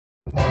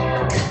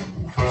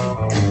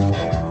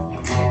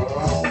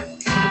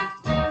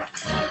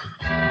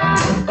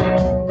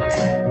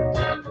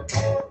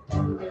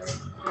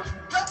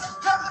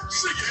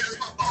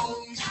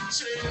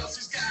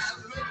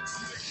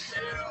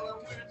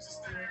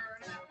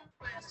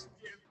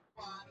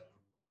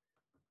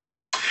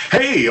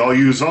Hey, all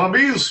you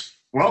zombies,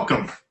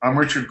 welcome. I'm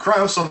Richard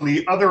Krause. On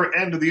the other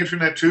end of the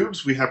internet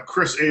tubes, we have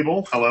Chris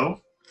Abel.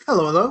 Hello.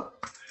 Hello, hello.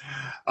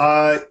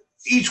 Uh,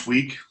 each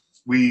week,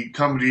 we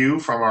come to you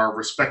from our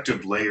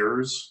respective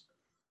layers,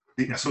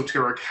 the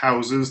esoteric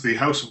houses, the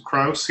House of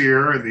Krause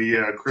here,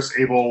 the Chris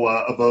Abel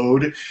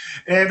abode,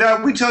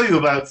 and we tell you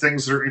about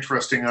things that are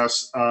interesting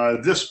us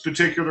this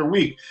particular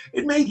week.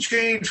 It may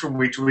change from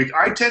week to week.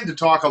 I tend to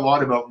talk a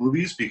lot about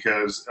movies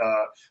because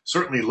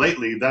certainly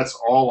lately that's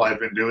all I've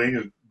been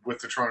doing with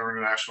the Toronto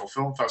International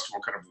Film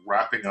Festival kind of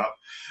wrapping up.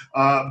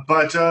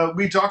 But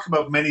we talk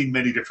about many,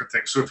 many different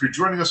things. So if you're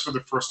joining us for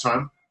the first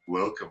time,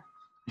 welcome.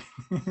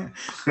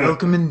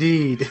 Welcome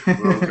indeed.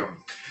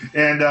 Welcome.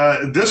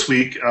 And this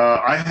week,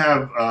 I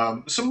have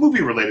some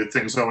movie-related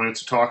things I wanted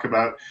to talk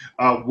about.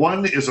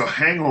 One is a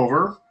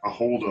hangover, a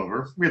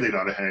holdover, really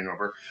not a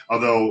hangover,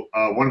 although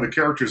one of the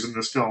characters in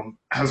this film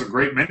has a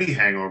great many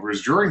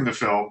hangovers during the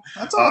film.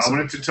 That's awesome. I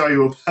wanted to tell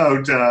you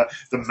about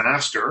The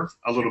Master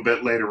a little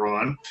bit later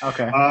on.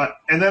 Okay.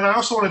 And then I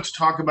also wanted to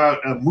talk about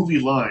movie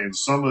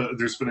lines.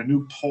 There's been a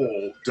new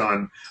poll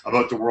done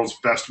about the world's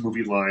best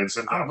movie lines,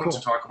 and I wanted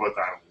to talk about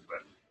that a little bit.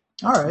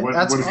 All right, What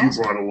that's have awesome. you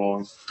brought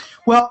along?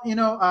 Well,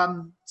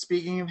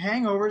 speaking of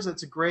hangovers,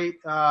 it's a great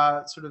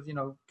sort of,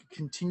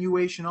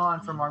 continuation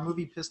on from our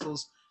Movie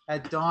Pistols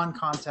at Dawn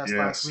contest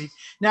last week.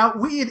 Now,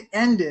 we had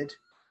ended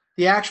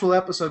the actual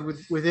episode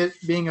with it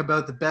being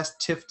about the best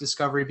TIFF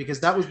discovery because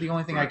that was the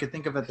only thing I could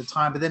think of at the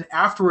time. But then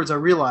afterwards, I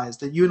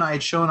realized that you and I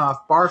had shown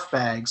off barf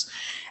bags.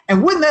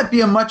 And wouldn't that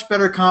be a much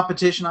better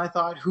competition, I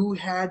thought? Who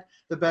had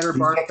the better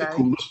barf bag? The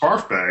coolest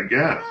barf bag,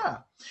 Yeah.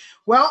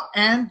 Well,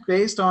 and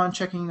based on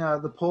checking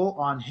the poll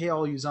on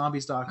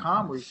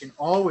heyallyouzombies.com, where you can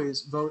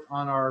always vote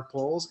on our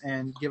polls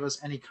and give us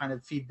any kind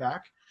of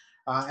feedback.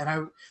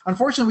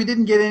 Unfortunately, we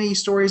didn't get any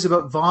stories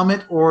about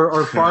vomit or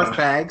barf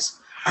bags.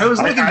 I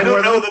was looking. I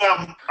don't know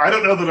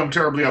that I'm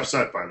terribly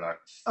upset by that.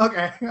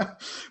 Okay,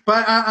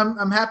 but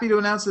I'm happy to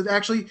announce that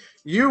actually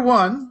you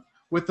won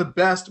with the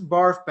best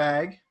barf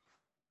bag.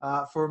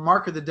 For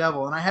Mark of the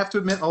Devil. And I have to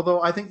admit,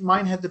 although I think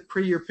mine had the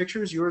prettier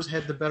pictures, yours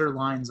had the better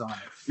lines on it.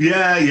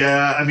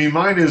 Yeah. I mean,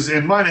 mine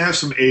has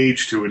some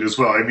age to it as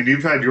well. I mean,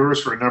 you've had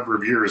yours for a number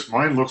of years.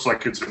 Mine looks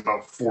like it's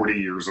about 40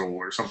 years old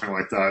or something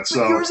like that.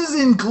 But yours is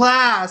in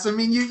glass. I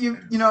mean, you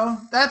know,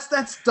 that's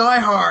Die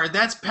Hard.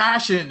 That's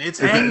passion. It's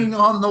hanging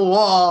on the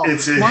wall.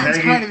 Mine's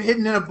kind of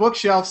hidden in a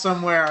bookshelf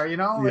somewhere, you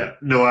know? Yeah.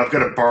 No, I've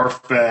got a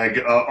barf bag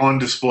on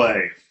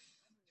display.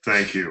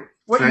 Thank you.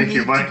 Thank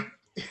you, Mike.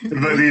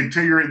 The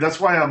interior, that's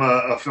why I'm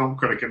a film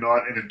critic and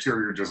not an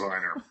interior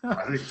designer.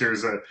 I think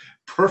there's a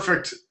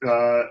perfect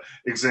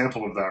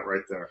example of that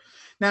right there.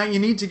 Now you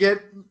need to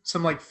get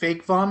some like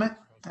fake vomit,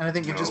 and I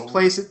think you just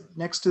place it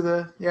next to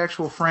the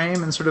actual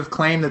frame and sort of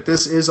claim that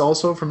this is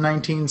also from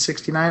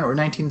 1969 or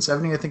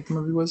 1970, I think the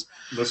movie was.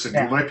 Listen,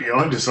 you might be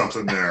onto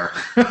something there.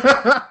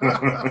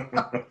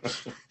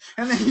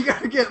 And then you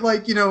got to get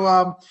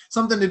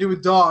something to do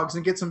with dogs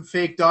and get some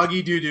fake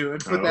doggy doo-doo and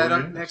put that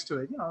up next to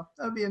it. You know,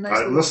 that would be a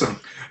nice listen,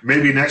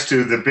 maybe next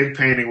to the big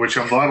painting, which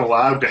I'm not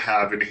allowed to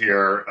have in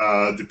here,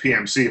 the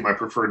PMC, my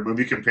preferred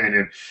movie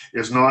companion,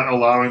 is not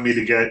allowing me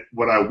to get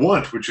what I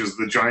want, which is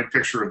the giant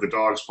picture of the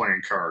dogs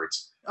playing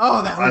cards.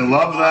 Oh, I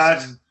love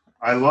awesome.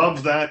 That. I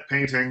love that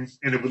painting,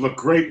 and it would look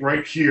great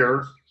right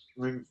here.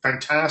 I mean,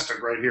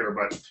 fantastic right here,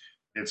 but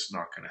it's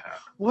not going to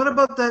happen. What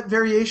about that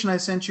variation I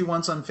sent you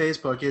once on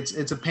Facebook?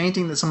 It's a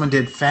painting that someone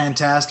did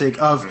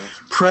fantastic of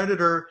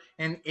Predator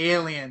and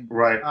Alien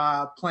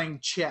playing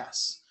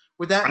chess.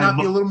 Would that not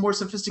be a little more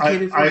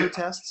sophisticated for the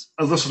tests?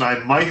 Listen, I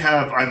might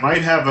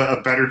have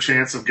a better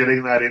chance of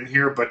getting that in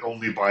here, but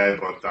only by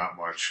about that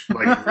much.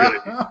 Like really.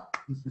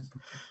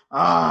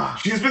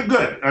 She's been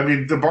good. I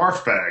mean, the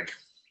barf bag.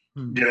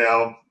 You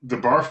know, the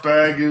barf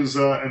bag is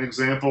an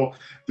example.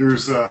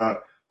 There's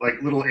like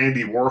little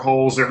Andy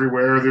Warhols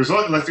everywhere. There's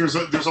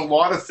a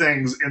lot of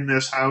things in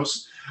this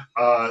house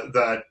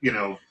that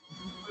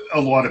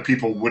a lot of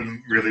people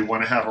wouldn't really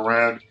want to have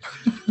around.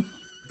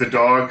 The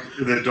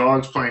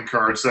dog's playing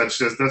cards.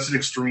 That's an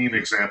extreme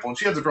example, and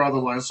she had to draw the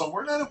line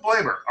somewhere. And I don't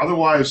blame her.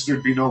 Otherwise,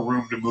 there'd be no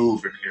room to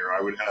move in here.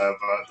 I would have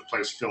the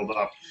place filled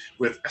up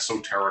with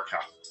esoterica.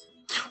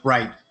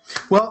 Right.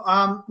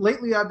 Well,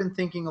 lately I've been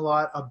thinking a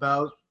lot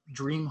about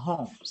dream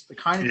homes, the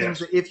kind of things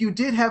that if you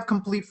did have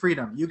complete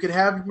freedom, you could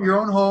have your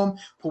own home,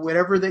 put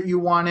whatever that you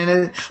want in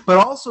it, but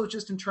also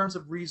just in terms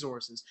of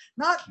resources,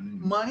 not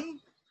money,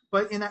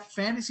 but in that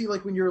fantasy,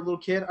 like when you're a little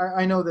kid.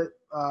 I know that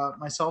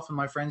myself and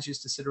my friends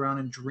used to sit around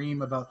and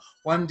dream about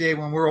one day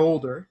when we're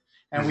older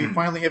and we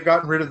finally have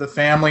gotten rid of the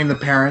family and the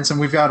parents, and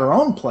we've got our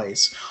own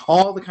place.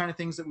 All the kind of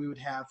things that we would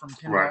have, from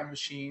pinball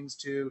machines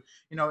to,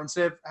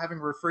 instead of having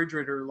a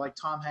refrigerator like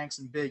Tom Hanks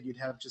in Big, you'd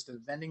have just a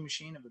vending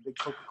machine of a big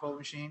Coca-Cola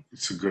machine.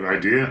 It's a good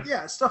idea.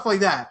 Yeah, stuff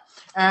like that.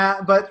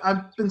 But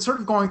I've been sort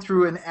of going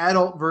through an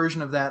adult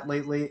version of that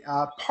lately,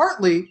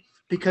 partly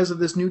because of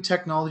this new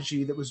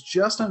technology that was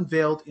just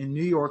unveiled in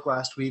New York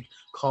last week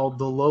called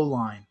the Low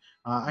Line.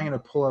 I'm going to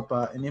pull up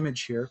an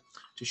image here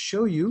to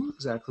show you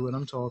exactly what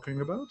I'm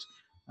talking about.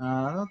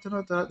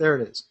 There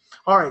it is.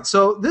 All right,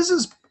 so this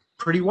is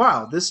pretty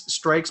wild. This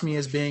strikes me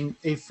as being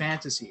a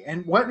fantasy.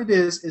 And what it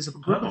is a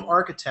group of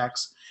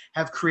architects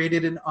have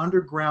created an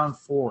underground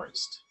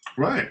forest.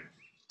 Right.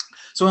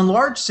 So in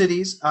large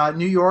cities,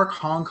 New York,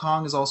 Hong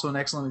Kong is also an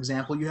excellent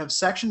example. You have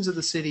sections of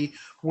the city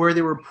where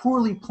they were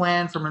poorly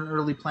planned from an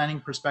early planning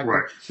perspective.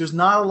 Right. There's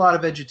not a lot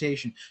of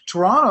vegetation.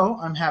 Toronto,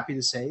 I'm happy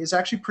to say, is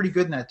actually pretty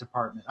good in that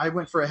department. I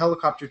went for a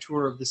helicopter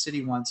tour of the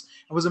city once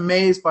and was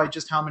amazed by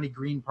just how many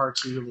green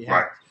parks we really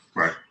have.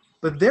 Right.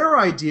 But their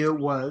idea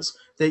was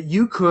that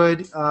you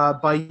could,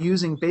 by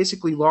using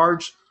basically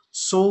large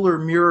solar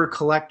mirror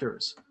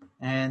collectors,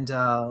 and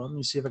let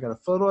me see if I got a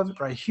photo of it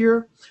right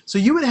here. So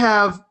you would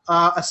have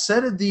a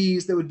set of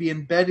these that would be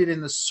embedded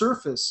in the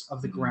surface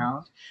of the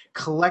ground,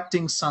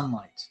 collecting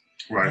sunlight.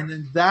 Right. And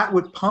then that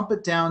would pump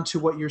it down to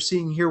what you're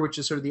seeing here, which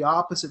is sort of the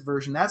opposite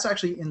version. That's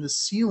actually in the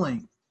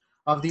ceiling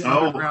of the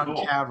underground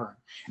cavern.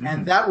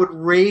 And that would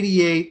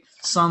radiate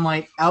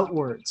sunlight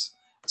outwards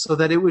so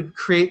that it would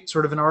create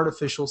sort of an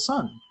artificial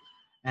sun.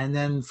 And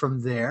then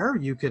from there,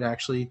 you could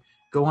actually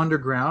go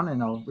underground,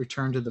 and I'll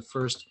return to the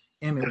first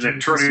image. And then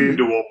turn it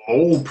into an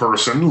old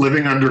person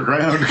living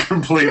underground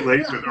completely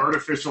with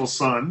artificial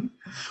sun.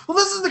 Well,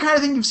 this is the kind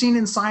of thing you've seen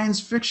in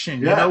science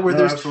fiction, where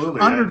there's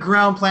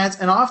underground plants,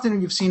 and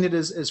often you've seen it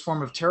as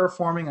form of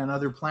terraforming on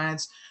other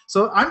planets.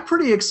 So I'm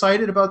pretty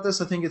excited about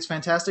this. I think it's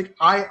fantastic.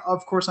 I,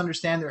 of course,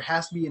 understand there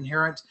has to be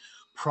inherent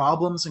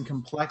problems and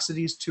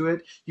complexities to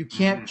it. You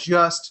can't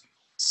just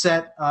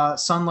set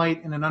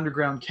sunlight in an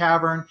underground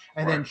cavern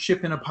and then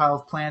ship in a pile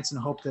of plants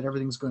and hope that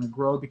everything's going to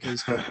grow,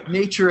 because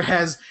nature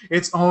has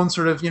its own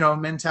sort of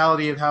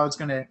mentality of how it's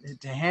going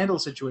to handle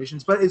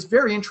situations. But it's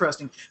very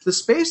interesting. The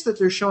space that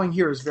they're showing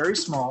here is very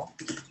small,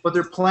 but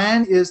their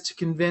plan is to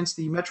convince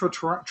the Metro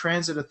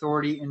Transit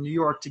Authority in New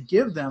York to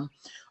give them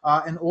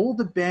an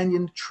old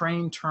abandoned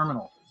train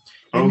terminal.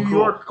 In New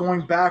York,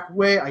 going back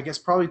way, I guess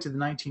probably to the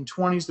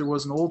 1920s, there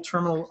was an old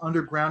terminal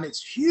underground.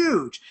 It's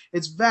huge.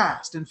 It's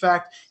vast. In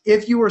fact,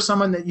 if you are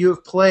someone that you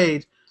have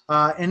played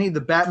any of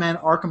the Batman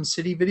Arkham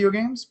City video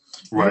games,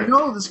 you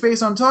know the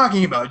space I'm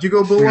talking about. You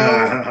go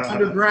below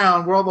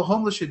underground where all the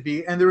homeless should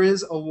be, and there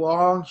is a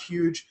long,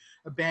 huge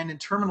abandoned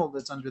terminal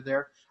that's under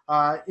there.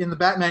 In the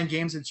Batman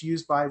games, it's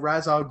used by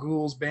Ra's al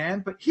Ghul's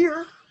band, but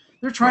here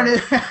they're trying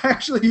to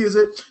actually use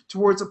it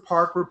towards a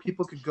park where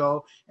people could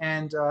go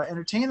and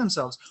entertain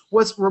themselves.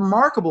 What's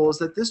remarkable is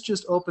that this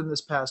just opened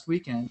this past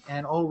weekend,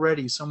 and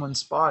already someone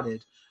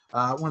spotted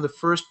one of the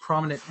first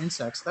prominent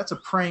insects. That's a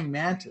praying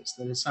mantis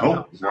that is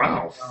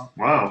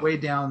somehow way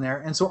down there.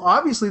 And so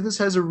obviously this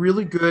has a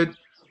really good,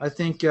 I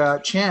think,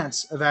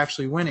 chance of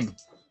actually winning,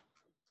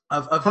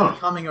 of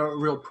becoming a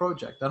real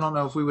project. I don't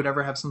know if we would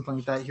ever have something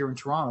like that here in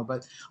Toronto,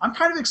 but I'm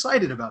kind of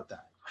excited about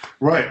that.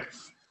 Right.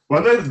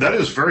 Well, that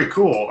is very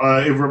cool.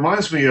 It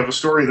reminds me of a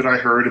story that I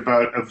heard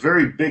about a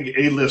very big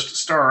A-list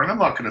star, and I'm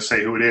not going to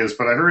say who it is,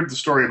 but I heard the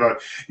story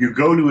about you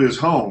go to his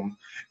home,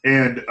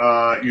 and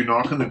you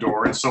knock on the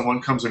door, and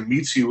someone comes and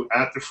meets you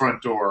at the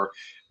front door,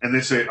 and they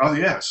say, oh,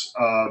 yes,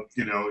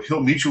 he'll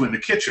meet you in the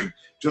kitchen.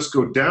 Just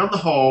go down the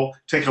hall,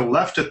 take a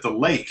left at the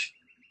lake,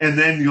 and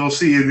then you'll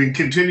see, and then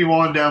continue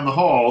on down the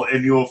hall,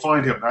 and you'll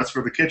find him. That's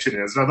where the kitchen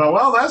is. And I thought,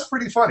 well, that's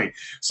pretty funny.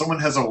 Someone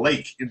has a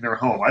lake in their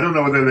home. I don't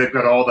know whether they've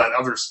got all that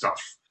other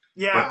stuff.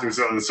 Yeah, but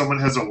there's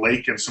someone has a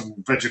lake and some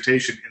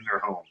vegetation in their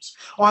homes.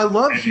 Oh, I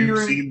love hearing.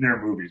 You've seen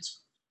their movies.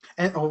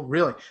 And,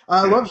 really?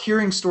 I love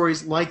hearing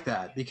stories like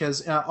that,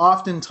 because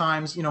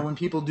oftentimes, when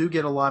people do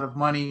get a lot of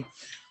money,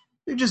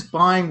 they're just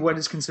buying what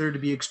is considered to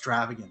be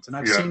extravagant. And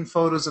I've seen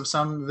photos of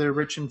some of the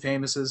rich and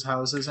famous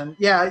houses, and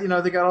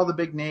they got all the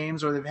big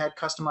names, or they've had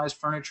customized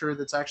furniture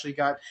that's actually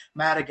got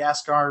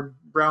Madagascar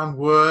brown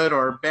wood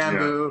or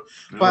bamboo.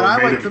 Yeah. But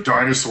I like the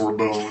dinosaur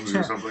bones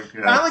or something.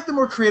 Yeah. I like the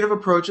more creative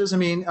approaches. I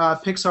mean,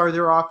 Pixar,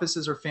 their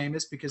offices are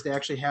famous because they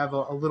actually have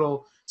a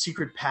little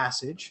secret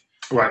passage.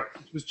 Right.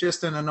 It was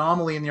just an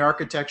anomaly in the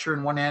architecture,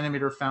 and one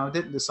animator found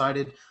it and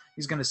decided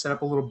he's going to set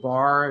up a little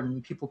bar,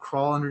 and people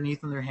crawl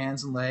underneath on their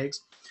hands and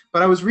legs.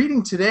 But I was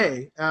reading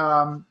today,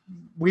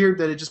 weird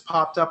that it just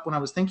popped up when I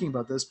was thinking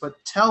about this, but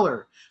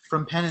Teller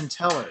from Penn and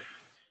Teller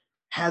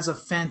has a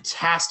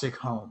fantastic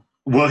home.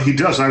 Well, he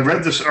does. I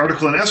read this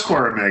article in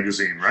Esquire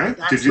magazine, right?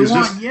 That's the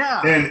one,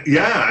 yeah. And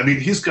I mean,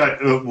 he's got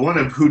one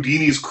of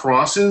Houdini's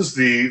crosses,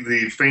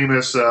 the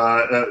famous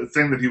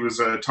thing that he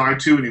was tied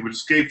to and he would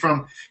escape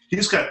from.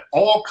 He's got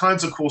all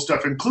kinds of cool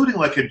stuff, including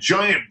like a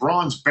giant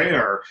bronze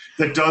bear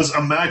that does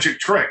a magic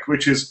trick,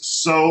 which is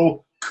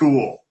so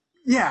cool.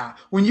 Yeah,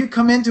 when you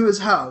come into his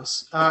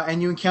house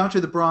and you encounter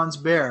the bronze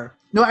bear,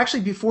 No,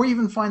 actually, before you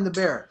even find the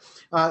bear,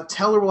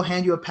 Teller will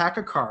hand you a pack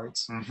of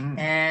cards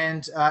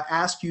and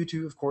ask you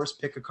to, of course,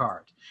 pick a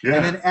card. Yeah.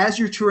 And then as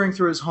you're touring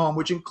through his home,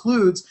 which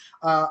includes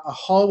a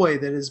hallway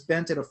that is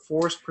bent at a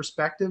forced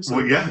perspective. So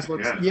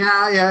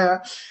yeah.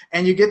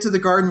 And you get to the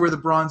garden where the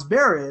bronze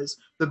bear is,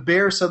 the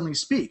bear suddenly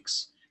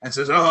speaks and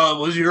says, "Oh,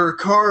 was your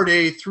card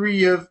a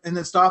 3 of," and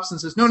then stops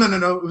and says, "No,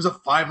 it was a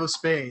 5 of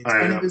spades."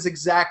 And it was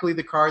exactly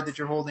the card that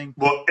you're holding.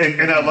 Well,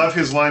 and I love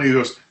his line. He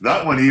goes,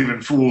 "That one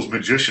even fools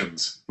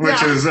magicians,"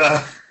 which is,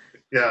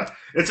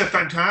 it's a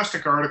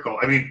fantastic article.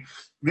 I mean,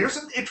 there's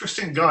an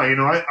interesting guy. You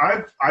know,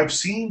 I've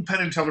seen Penn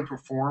and Teller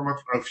perform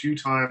a few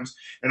times,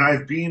 and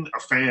I've been a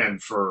fan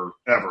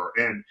forever.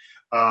 And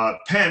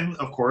Penn,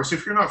 of course,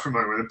 if you're not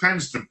familiar with him,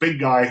 Penn's the big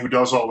guy who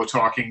does all the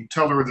talking.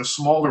 Teller, the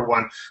smaller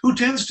one, who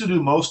tends to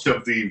do most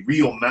of the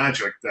real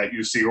magic that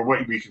you see, or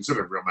what we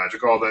consider real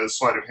magic, all the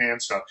sleight of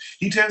hand stuff.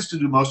 He tends to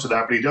do most of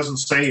that, but he doesn't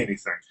say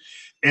anything.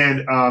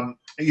 And,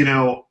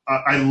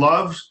 I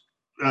loved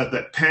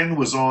that Penn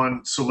was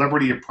on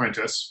Celebrity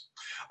Apprentice.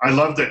 I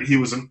love that he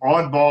was an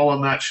oddball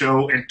on that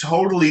show and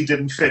totally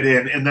didn't fit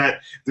in. And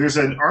that there's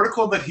an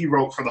article that he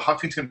wrote for the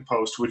Huffington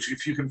Post, which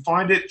if you can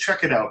find it,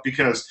 check it out,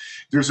 because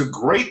there's a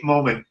great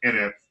moment in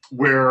it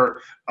where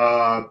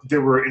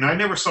there were, and I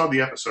never saw the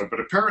episode, but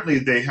apparently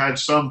they had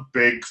some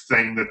big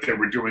thing that they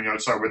were doing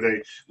outside where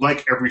they,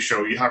 like every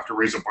show, you have to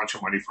raise a bunch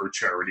of money for a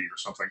charity or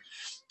something.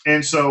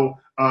 And so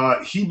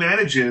he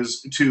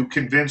manages to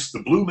convince the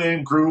Blue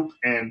Man Group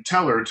and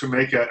Teller to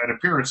make an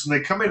appearance. And they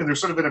come in and they're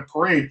sort of in a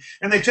parade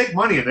and they take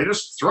money and they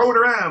just throw it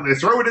around. They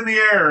throw it in the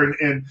air.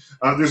 And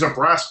there's a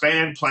brass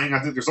band playing.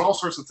 I think there's all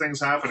sorts of things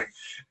happening.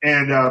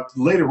 And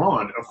later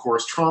on, of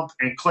course, Trump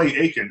and Clay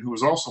Aiken, who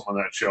was also on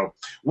that show,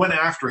 went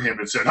after him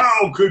and said,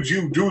 "How could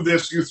you do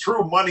this? You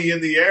threw money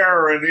in the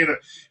air."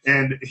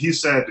 And he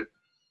said,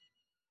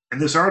 in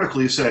this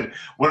article, he said,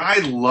 what I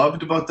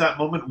loved about that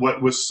moment,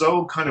 what was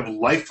so kind of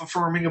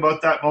life-affirming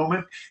about that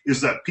moment, is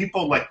that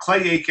people like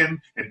Clay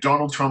Aiken and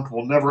Donald Trump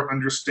will never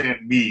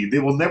understand me. They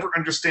will never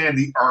understand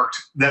the art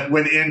that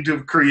went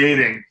into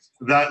creating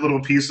that little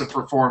piece of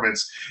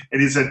performance.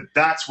 And he said,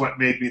 that's what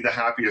made me the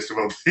happiest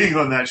about being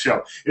on that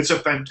show. It's a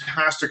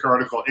fantastic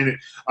article. And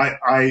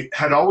I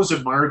had always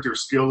admired their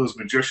skill as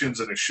magicians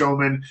and as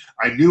showmen.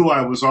 I knew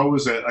I was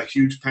always a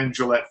huge Penn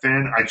Jillette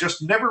fan. I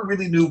just never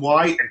really knew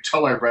why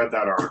until I read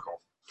that article.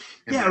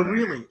 Yeah,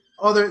 really.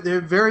 Oh, they're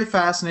very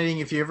fascinating.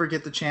 If you ever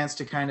get the chance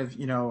to kind of,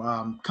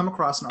 come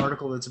across an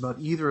article that's about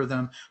either of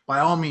them, by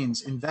all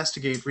means,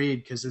 investigate,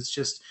 read, because it's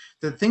just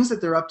the things that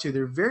they're up to.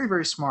 They're very,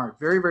 very smart,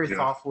 very, very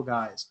thoughtful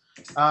guys.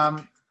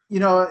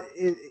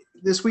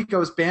 This week I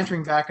was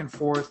bantering back and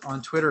forth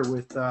on Twitter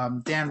with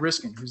Dan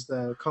Riskin, who's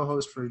the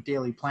co-host for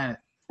Daily Planet.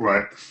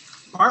 Right.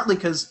 Partly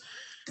because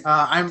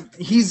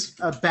he's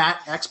a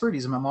bat expert.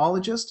 He's a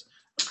mammologist.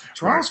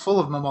 Toronto's full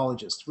of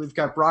mammalogists. We've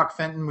got Brock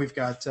Fenton. We've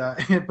got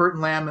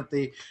Burton Lamb at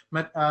the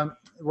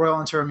Royal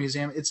Ontario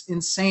Museum. It's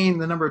insane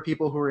the number of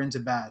people who are into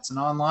bats. And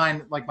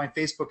online, like my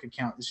Facebook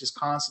account is just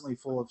constantly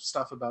full of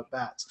stuff about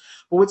bats.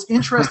 But what's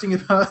interesting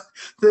about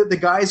the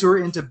guys who are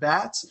into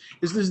bats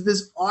is there's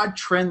this odd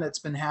trend that's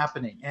been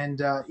happening.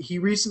 And he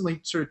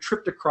recently sort of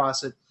tripped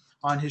across it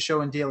on his show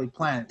in Daily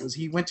Planet. Was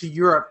he went to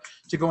Europe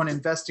to go and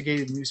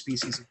investigate a new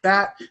species of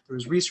bat. There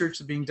was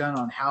research being done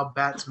on how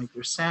bats make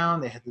their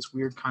sound. They had this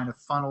weird kind of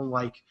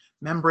funnel-like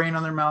membrane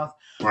on their mouth.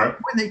 Right.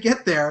 When they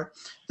get there,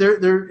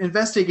 they're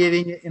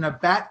investigating it in a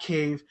bat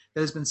cave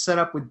that has been set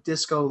up with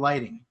disco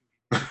lighting.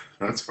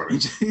 That's funny.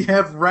 You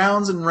have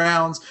rounds and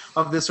rounds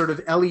of this sort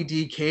of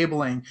LED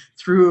cabling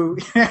through,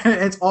 and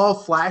it's all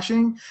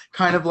flashing,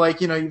 kind of like,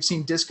 you've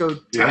seen disco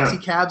taxi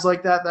cabs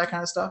like that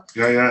kind of stuff.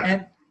 Yeah.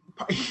 And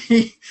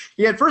he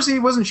at first he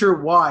wasn't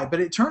sure why, but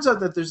it turns out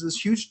that there's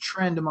this huge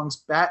trend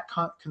amongst Bat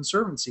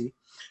Conservancy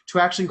to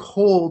actually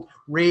hold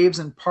raves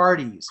and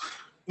parties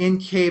in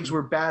caves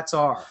where bats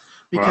are,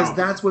 because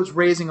that's what's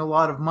raising a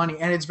lot of money,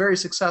 and it's very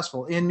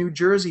successful. In New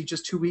Jersey,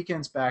 just 2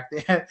 weekends back,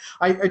 they had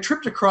I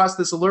tripped across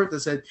this alert that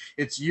said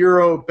it's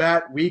Euro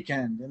Bat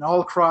Weekend, and all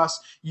across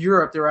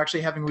Europe, they were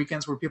actually having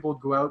weekends where people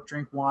would go out,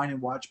 drink wine,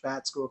 and watch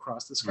bats go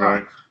across the sky.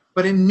 Right.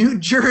 But in New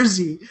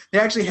Jersey, they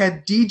actually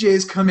had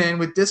DJs come in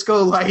with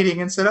disco lighting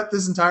and set up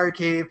this entire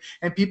cave,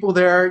 and people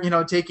there,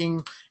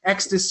 taking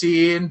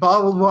ecstasy and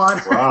bottled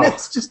water. Wow.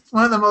 It's just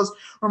one of the most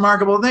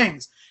remarkable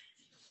things.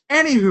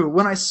 Anywho,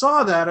 when I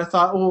saw that, I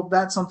thought, well,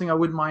 that's something I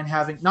wouldn't mind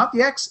having. Not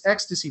the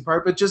ecstasy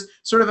part, but just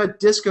sort of a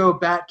disco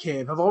bat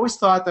cave. I've always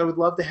thought that I would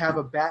love to have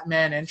a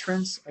Batman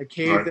entrance, a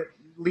cave that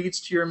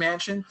leads to your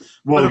mansion.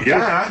 Well,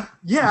 yeah.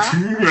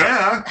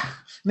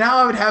 Now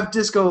I would have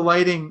disco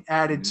lighting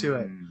added to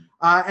it.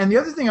 And the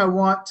other thing I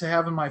want to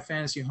have in my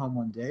fantasy home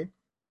one day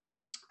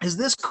is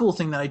this cool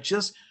thing that I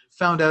just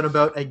found out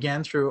about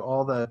again through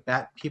all the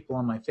bat people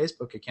on my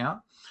Facebook account.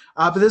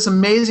 But this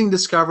amazing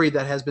discovery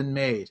that has been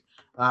made,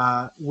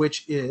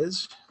 which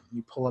is, let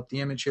me pull up the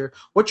image here.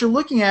 What you're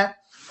looking at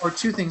are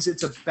two things.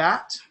 It's a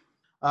bat.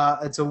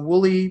 It's a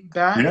woolly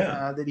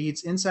bat that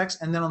eats insects.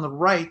 And then on the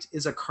right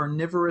is a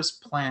carnivorous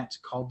plant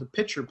called the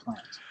pitcher plant.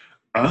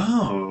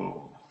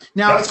 Oh.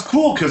 Now that's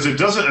cool because it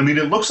doesn't. I mean,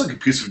 it looks like a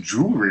piece of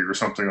jewelry or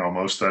something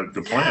almost. That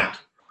the plant.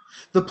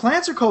 The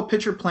plants are called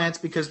pitcher plants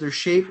because their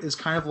shape is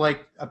kind of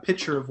like a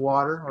pitcher of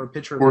water or a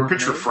pitcher of Or a lemonade.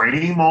 picture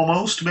frame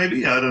almost,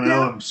 maybe. I don't know.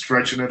 Yeah. I'm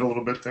stretching it a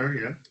little bit there,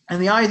 yeah.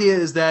 And the idea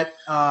is that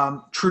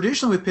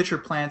traditionally with pitcher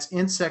plants,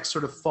 insects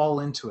sort of fall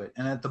into it,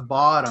 and at the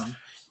bottom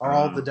are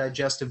all the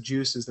digestive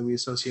juices that we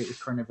associate with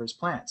carnivorous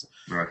plants.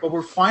 Right. But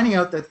we're finding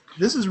out that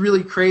this is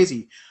really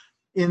crazy.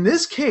 In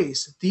this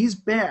case, these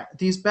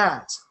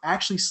bats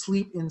actually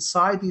sleep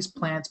inside these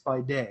plants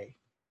by day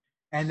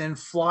and then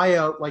fly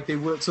out like they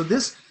would. So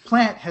this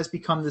plant has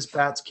become this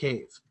bat's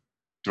cave.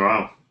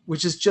 Wow.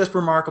 Which is just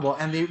remarkable.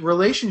 And the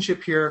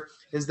relationship here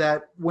is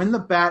that when the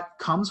bat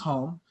comes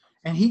home,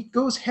 and he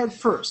goes head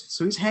first,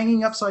 so he's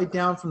hanging upside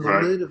down from the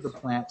lid of the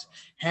plant,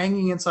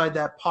 hanging inside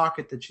that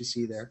pocket that you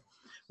see there.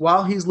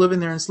 While he's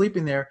living there and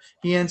sleeping there,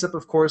 he ends up,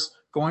 of course,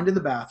 going to the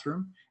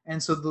bathroom.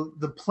 And so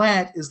the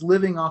plant is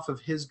living off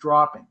of his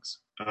droppings.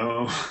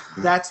 Oh.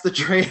 That's the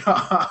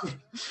trade-off.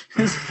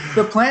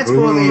 The plant's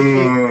both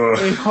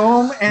a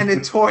home and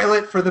a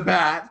toilet for the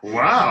bat.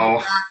 Wow.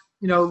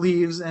 The bat,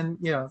 leaves, and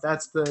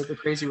that's the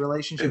crazy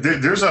relationship.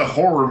 There's a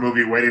horror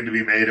movie waiting to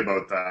be made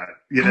about that.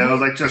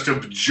 Like just a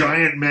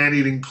giant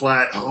man-eating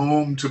plant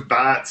home to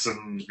bats,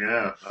 and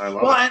yeah, I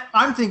love it. Well,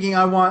 I'm thinking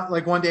I want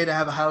like one day to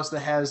have a house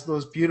that has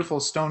those beautiful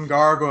stone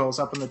gargoyles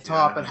up on the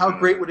top. And how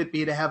great would it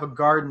be to have a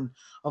garden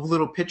of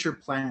little pitcher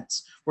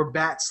plants where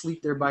bats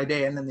sleep there by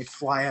day and then they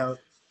fly out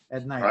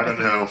at night? I don't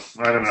know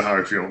how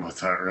I feel about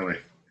that, really.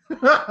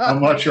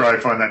 I'm not sure I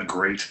find that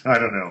great. I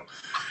don't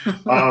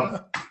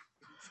know.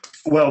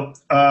 Well,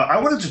 I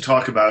wanted to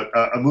talk about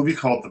a movie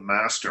called The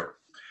Master.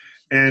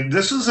 And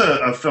this is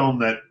a film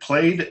that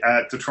played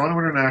at the Toronto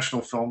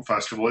International Film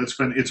Festival.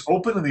 It's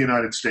open in the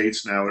United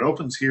States now. It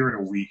opens here in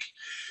a week.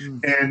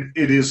 And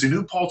it is a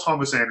new Paul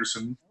Thomas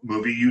Anderson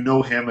movie. You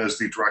know him as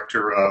the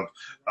director of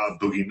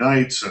Boogie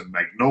Nights and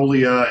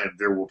Magnolia and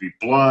There Will Be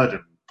Blood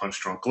and Punch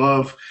Drunk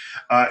Love.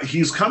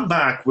 He's come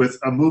back with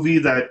a movie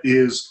that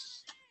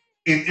is,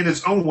 in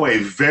its own way,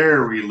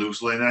 very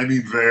loosely, and I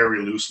mean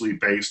very loosely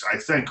based, I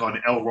think,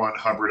 on L. Ron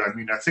Hubbard. I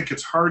mean, I think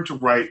it's hard to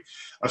write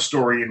a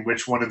story in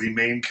which one of the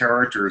main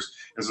characters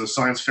is a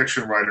science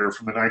fiction writer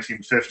from the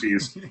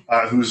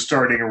 1950s who's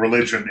starting a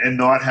religion and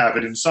not have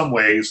it, in some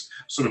ways,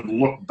 sort of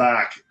look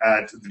back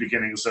at the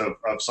beginnings of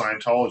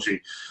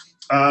Scientology.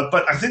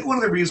 But I think one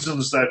of the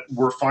reasons that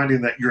we're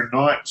finding that you're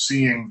not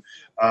seeing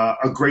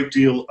a great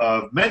deal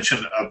of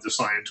mention of the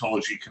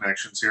Scientology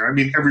connections here. I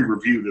mean, every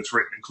review that's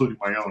written, including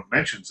my own,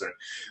 mentions it.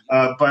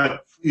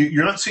 But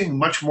you're not seeing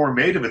much more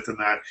made of it than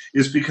that,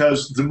 is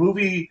because the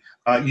movie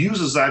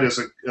uses that as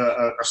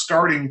a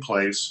starting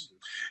place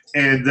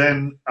and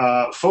then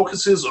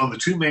focuses on the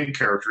two main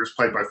characters,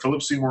 played by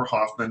Philip Seymour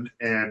Hoffman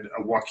and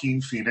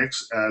Joaquin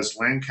Phoenix, as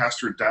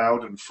Lancaster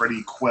Dowd and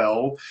Freddie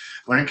Quell.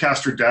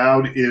 Lancaster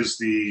Dowd is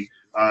the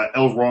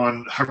L.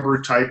 Ron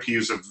Hubbard type. He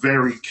is a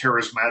very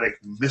charismatic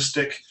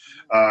mystic.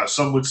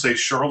 Some would say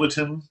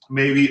charlatan,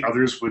 maybe.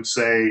 Others would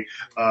say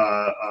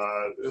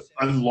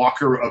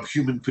unlocker of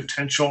human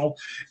potential.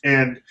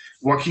 And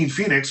Joaquin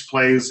Phoenix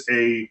plays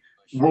a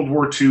World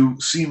War II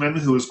seaman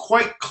who is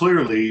quite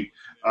clearly,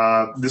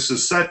 this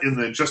is set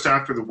in just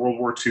after the World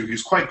War II,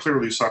 he's quite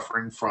clearly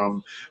suffering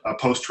from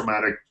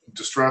post-traumatic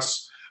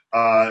distress.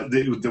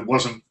 That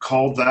wasn't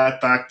called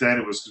that back then.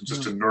 It was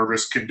just a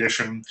nervous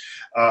condition.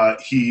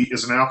 He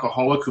is an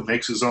alcoholic who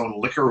makes his own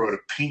liquor out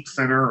of paint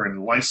thinner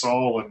and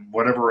Lysol and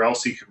whatever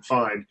else he can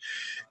find.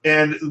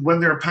 And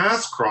when their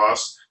paths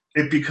cross,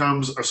 it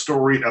becomes a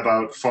story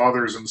about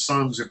fathers and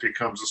sons. It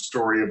becomes a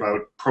story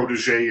about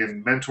protege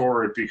and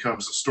mentor. It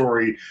becomes a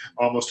story,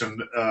 almost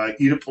an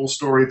Oedipal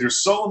story.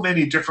 There's so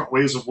many different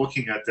ways of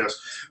looking at this.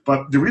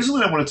 But the reason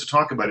that I wanted to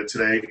talk about it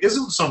today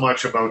isn't so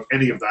much about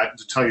any of that,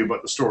 to tell you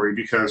about the story,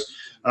 because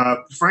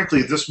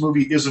frankly, this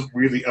movie isn't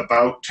really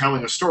about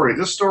telling a story.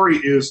 This story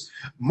is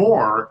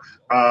more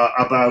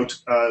about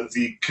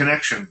the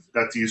connection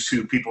that these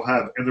two people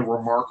have and the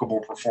remarkable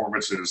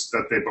performances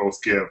that they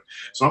both give.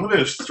 So I'm going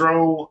to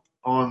throw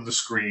on the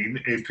screen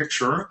a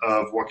picture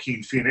of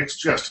Joaquin Phoenix,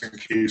 just in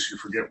case you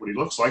forget what he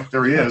looks like.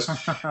 There he is.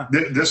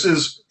 This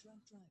is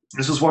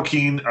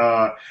Joaquin.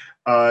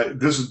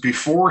 This is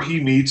before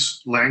he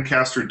meets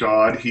Lancaster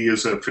Dodd. He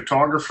is a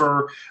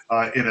photographer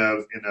in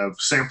a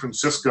San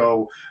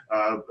Francisco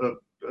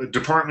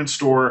department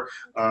store.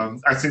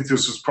 I think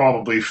this was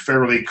probably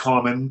fairly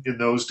common in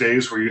those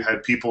days, where you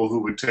had people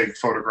who would take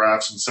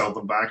photographs and sell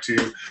them back to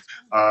you,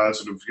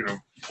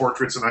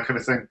 portraits and that kind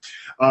of thing.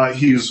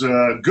 He's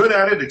good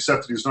at it,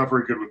 except that he's not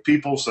very good with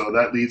people, so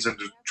that leads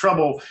into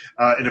trouble,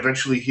 and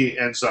eventually he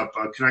ends up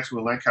connecting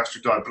with Lancaster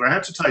Dodd. But I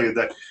have to tell you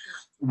that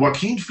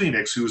Joaquin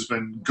Phoenix, who's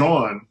been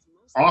gone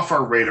off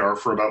our radar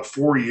for about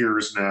 4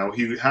 years now,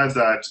 he had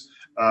that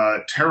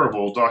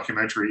terrible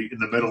documentary in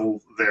the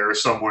middle there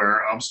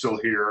somewhere, I'm Still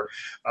Here,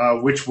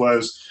 which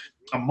was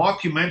a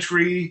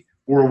mockumentary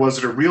or was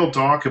it a real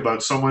doc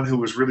about someone who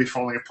was really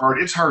falling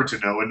apart? It's hard to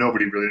know, and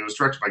nobody really knows.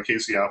 Directed by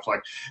Casey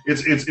Affleck.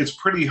 It's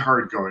pretty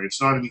hard going.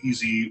 It's not an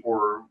easy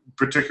or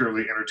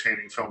particularly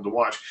entertaining film to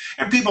watch.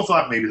 And people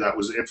thought maybe that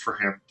was it for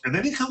him. And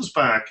then he comes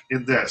back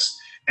in this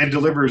and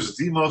delivers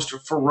the most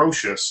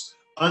ferocious,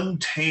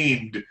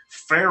 untamed,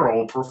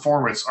 feral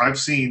performance I've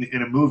seen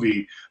in a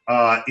movie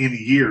in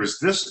years.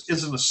 This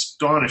is an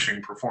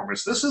astonishing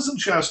performance. This isn't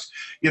just,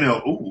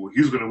 oh,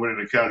 he's going to win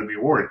an Academy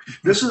Award.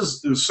 This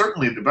is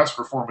certainly the best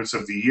performance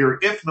of the year,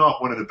 if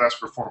not one of the best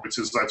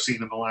performances I've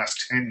seen in the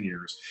last 10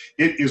 years.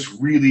 It is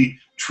really,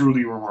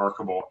 truly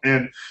remarkable.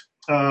 And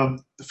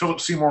Philip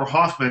Seymour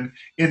Hoffman,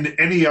 in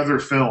any other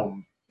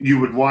film, you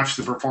would watch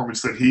the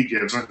performance that he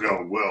gives and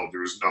go, well,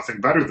 there's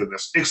nothing better than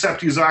this,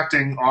 except he's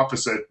acting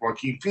opposite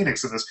Joaquin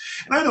Phoenix in this.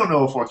 And I don't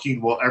know if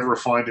Joaquin will ever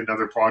find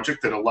another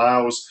project that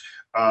allows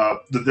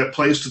that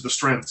plays to the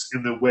strengths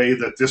in the way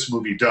that this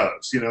movie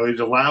does. It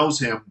allows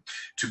him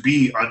to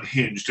be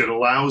unhinged. It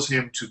allows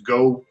him to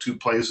go to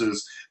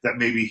places that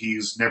maybe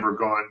he's never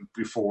gone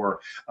before.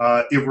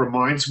 It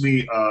reminds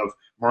me of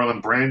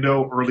Marlon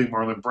Brando, early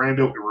Marlon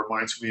Brando. It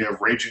reminds me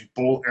of Raging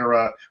Bull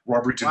era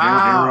Robert De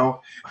Niro.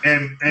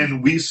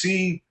 And we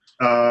see,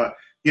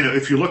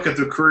 if you look at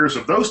the careers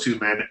of those two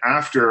men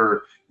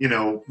after,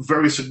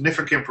 very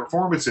significant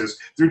performances,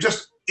 there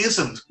just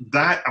isn't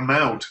that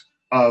amount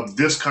of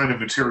this kind of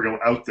material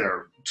out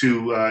there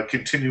to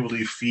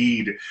continually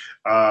feed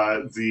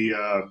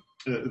to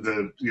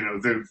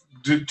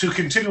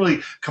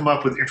continually come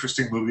up with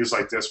interesting movies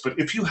like this. But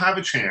if you have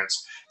a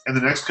chance in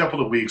the next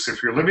couple of weeks,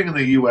 if you're living in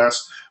the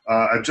U.S.,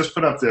 I've just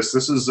put up this.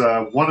 This is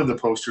one of the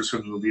posters for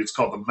the movie. It's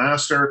called The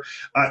Master.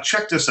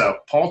 Check this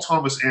out. Paul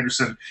Thomas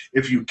Anderson.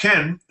 If you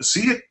can,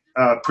 see it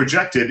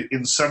projected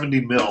in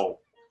 70 mil,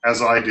 as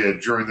I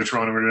did during the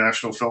Toronto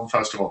International Film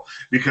Festival,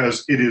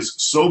 because it is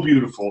so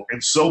beautiful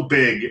and so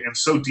big and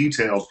so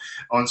detailed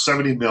on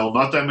 70 mil.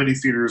 Not that many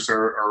theaters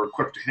are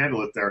equipped to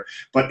handle it there,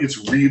 but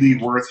it's really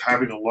worth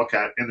having a look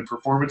at. And the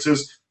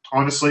performances,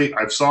 honestly,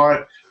 I've saw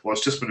it. Well,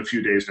 it's just been a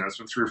few days now. It's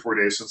been 3 or 4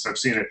 days since I've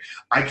seen it.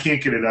 I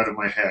can't get it out of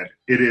my head.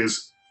 It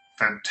is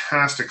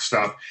fantastic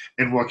stuff.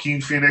 And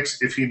Joaquin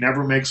Phoenix, if he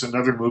never makes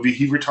another movie,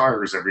 he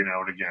retires every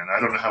now and again. I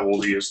don't know how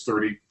old he is,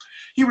 30.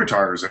 He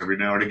retires every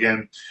now and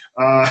again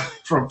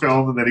from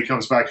film, and then he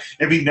comes back.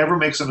 If he never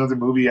makes another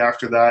movie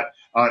after that,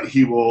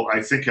 he will,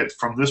 I think,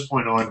 from this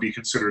point on, be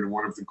considered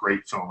one of the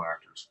great film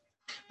actors.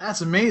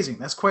 That's amazing.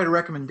 That's quite a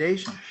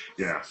recommendation.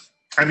 Yeah.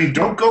 I mean,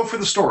 don't go for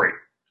the story.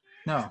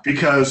 No.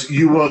 Because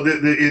you will,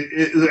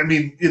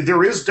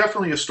 there is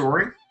definitely a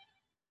story,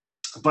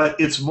 but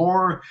it's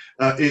more,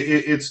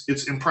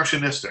 it's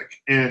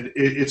impressionistic, and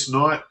it's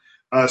not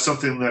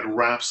something that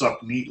wraps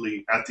up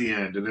neatly at the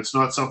end. And it's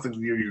not something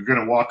you're going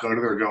to walk out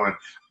of there going,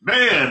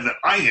 man,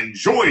 I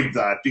enjoyed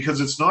that, because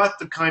it's not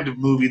the kind of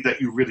movie that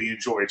you really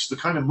enjoy. It's the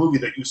kind of movie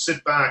that you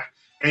sit back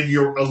and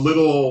you're a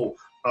little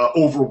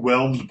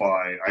overwhelmed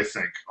by, I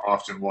think,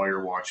 often while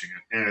you're watching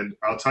it. And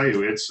I'll tell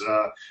you, it's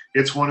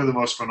one of the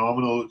most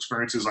phenomenal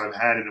experiences I've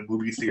had in a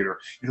movie theater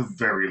in a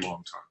very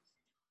long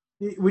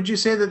time. Would you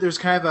say that there's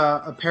kind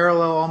of a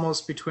parallel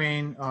almost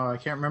between, I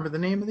can't remember the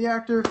name of the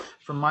actor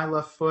from My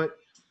Left Foot,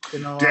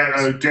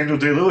 Daniel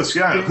Day-Lewis,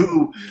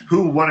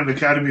 who won an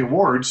Academy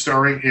Award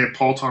starring in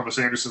Paul Thomas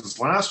Anderson's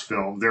last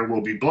film, There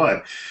Will Be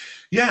Blood.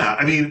 Yeah,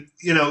 I mean,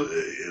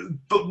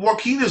 but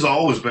Joaquin has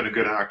always been a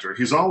good actor.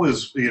 He's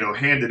always,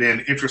 handed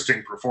in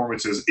interesting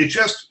performances. It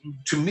just,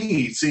 to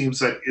me, seems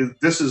that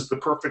this is the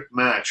perfect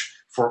match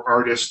for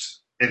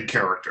artist and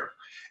character.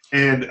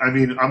 And, I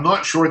mean, I'm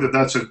not sure that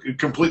that's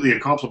completely a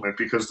compliment,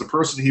 because the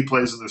person he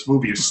plays in this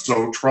movie is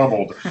so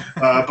troubled.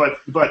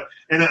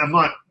 And I'm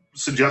not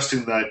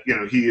suggesting that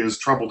he is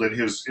troubled in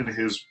his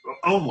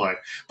own life,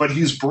 but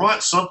he's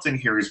brought something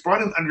here. He's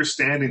brought an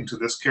understanding to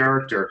this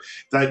character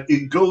that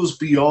it goes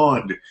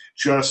beyond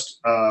just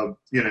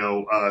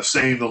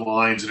saying the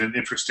lines in an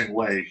interesting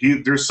way.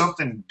 There's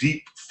something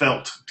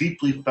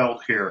deeply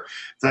felt here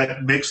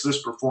that makes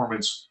this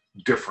performance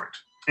different.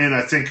 And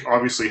I think,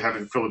 obviously,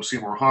 having Philip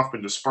Seymour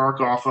Hoffman to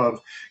spark off of,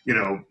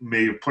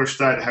 may have pushed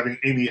that. Having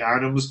Amy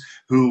Adams,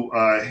 who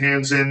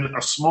hands in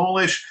a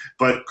smallish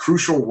but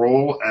crucial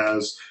role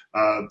as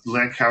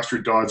Lancaster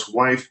Dodd's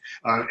wife,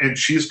 and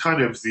she's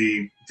kind of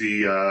the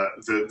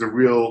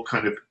real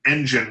kind of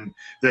engine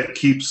that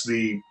keeps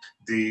the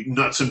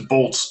nuts and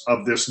bolts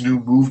of this new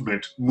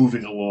movement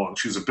moving along.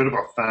 She's a bit of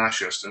a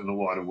fascist in a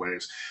lot of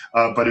ways,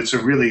 but it's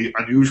a really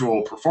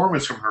unusual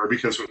performance from her,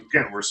 because,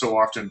 again, we're so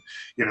often,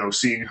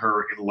 seeing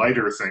her in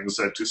lighter things,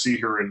 that to see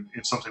her in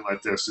something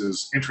like this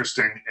is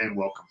interesting and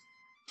welcome.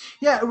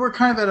 Yeah, we're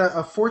kind of at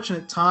a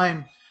fortunate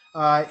time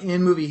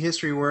in movie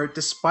history where,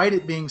 despite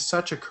it being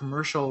such a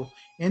commercial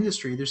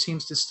industry, there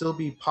seems to still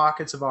be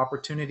pockets of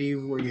opportunity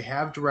where you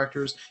have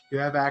directors, you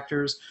have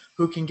actors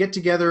who can get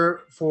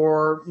together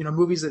for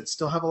movies that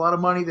still have a lot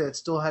of money, that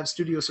still have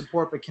studio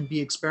support, but can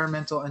be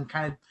experimental and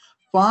kind of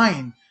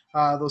find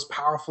those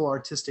powerful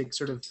artistic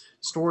sort of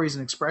stories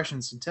and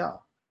expressions to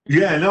tell.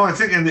 Yeah, no, I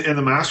think, and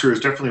the Master is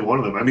definitely one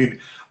of them. I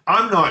mean,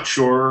 I'm not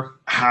sure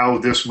how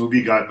this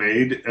movie got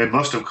made. It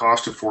must have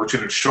cost a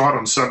fortune. It's shot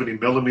on 70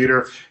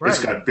 millimeter. It's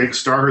Right. got big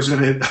stars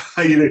in it.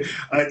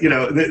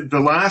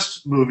 The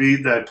last movie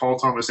that Paul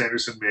Thomas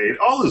Anderson made,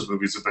 all his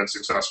movies have been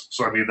successful.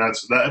 So I mean,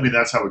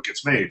 that's how it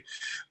gets made.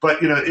 But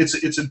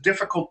it's a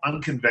difficult,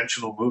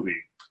 unconventional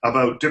movie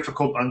about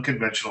difficult,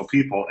 unconventional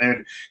people.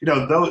 And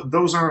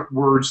those aren't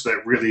words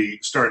that really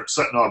start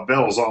setting off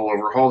bells all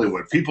over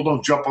Hollywood. People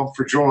don't jump up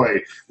for joy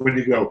when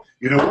you go,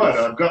 you know what?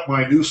 I've got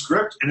my new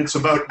script, and it's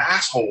about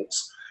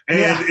assholes,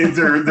 Yeah. and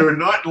they're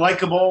not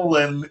likable,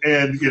 and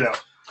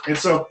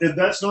so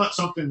that's not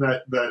something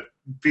that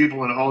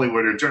people in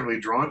Hollywood are generally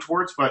drawn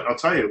towards. But I'll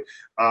tell you,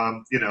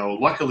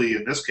 luckily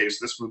in this case,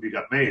 this movie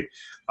got made.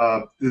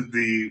 I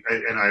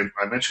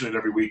mention it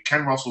every week.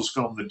 Ken Russell's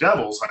film The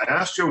Devils. I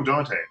asked Joe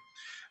Dante,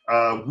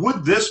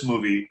 would this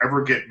movie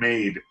ever get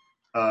made?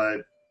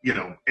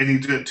 Any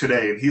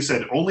today? And he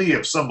said only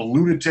if some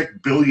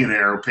lunatic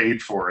billionaire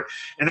paid for it.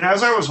 And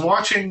as I was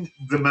watching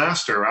The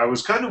Master, I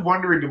was kind of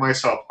wondering to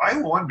myself, I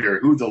wonder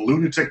who the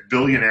lunatic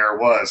billionaire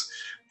was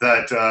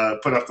that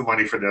put up the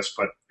money for this.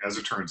 But as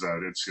it turns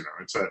out, it's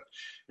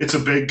a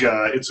big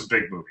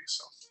movie.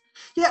 So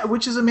Yeah,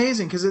 which is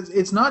amazing because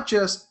it's not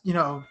just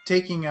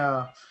taking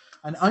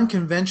an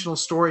unconventional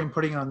story and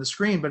putting it on the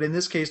screen, but in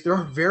this case, there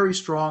are very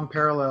strong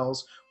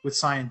parallels with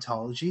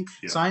Scientology.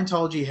 yeah.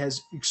 Scientology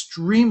has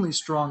extremely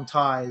strong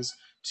ties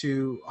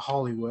to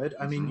Hollywood.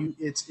 I mean,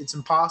 it's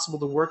impossible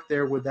to work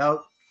there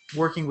without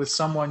working with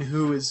someone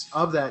who is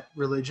of that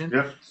religion.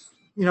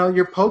 Yeah.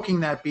 You're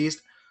poking that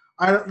beast.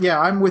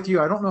 I'm with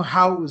you. I don't know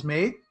how it was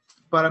made,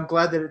 but I'm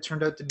glad that it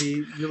turned out to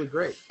be really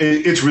great.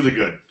 It's really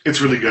good. It's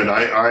really good.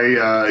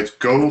 I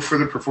go for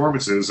the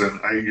performances,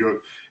 and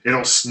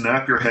it'll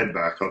snap your head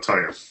back. I'll tell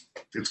you,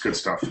 it's good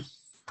stuff.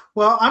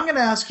 Well, I'm going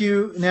to ask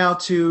you now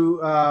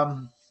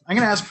I'm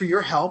going to ask for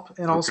your help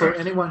and also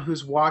anyone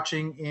who's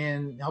watching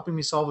in helping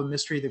me solve a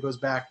mystery that goes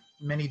back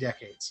many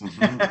decades.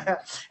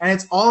 And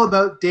it's all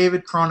about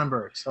David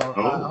Cronenberg. So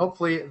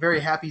hopefully a very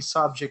happy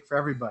subject for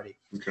everybody.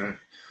 Okay.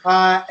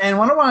 And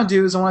what I want to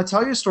do is I want to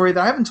tell you a story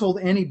that I haven't told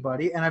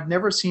anybody, and I've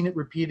never seen it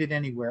repeated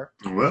anywhere.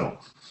 Well,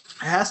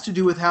 it has to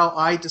do with how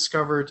I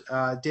discovered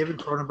David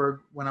Cronenberg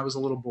when I was a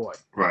little boy.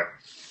 Right.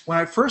 When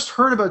I first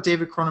heard about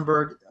David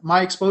Cronenberg,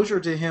 my exposure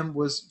to him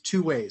was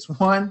two ways.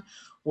 One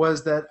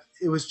was that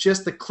it was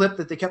just the clip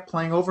that they kept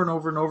playing over and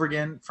over and over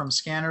again from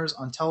scanners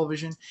on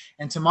television.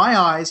 And to my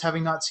eyes,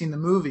 having not seen the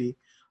movie,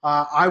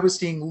 I was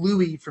seeing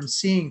Louis from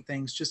Seeing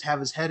Things just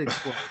have his head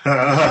explode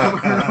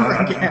over and over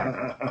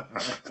again.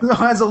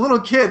 So as a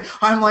little kid,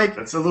 I'm like...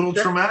 That's a little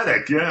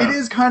traumatic, yeah. It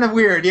is kind of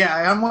weird,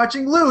 yeah. I'm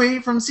watching Louis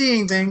from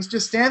Seeing Things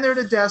just stand there at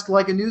a desk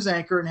like a news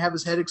anchor and have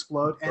his head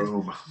explode.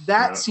 And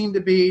that seemed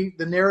to be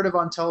the narrative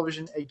on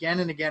television again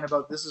and again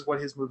about this is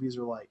what his movies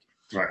are like.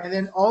 Right. And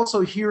then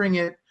also hearing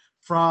it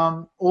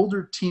from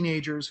older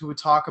teenagers who would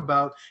talk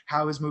about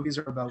how his movies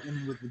are about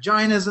women with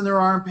vaginas in their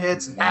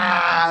armpits and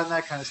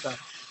that kind of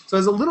stuff. So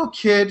as a little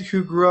kid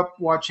who grew up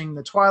watching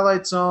The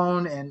Twilight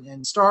Zone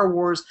and Star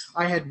Wars,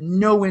 I had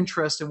no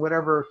interest in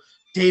whatever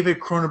David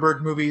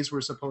Cronenberg movies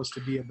were supposed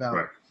to be about.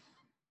 Right.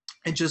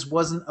 It just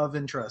wasn't of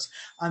interest.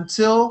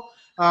 Until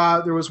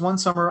there was one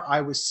summer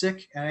I was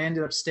sick and I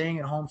ended up staying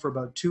at home for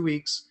about 2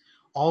 weeks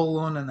all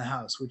alone in the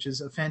house, which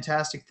is a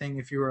fantastic thing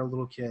if you were a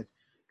little kid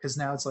because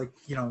now it's like,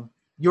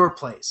 your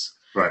place.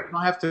 Right. You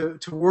don't have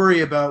to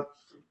worry about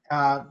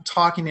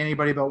talking to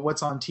anybody about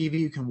what's on TV.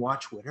 You can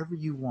watch whatever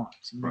you want.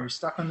 You're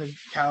stuck on the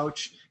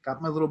couch,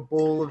 got my little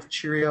bowl of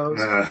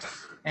Cheerios,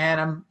 and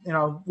I'm,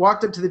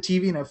 walked up to the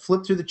TV and I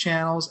flipped through the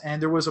channels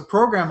and there was a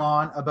program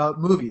on about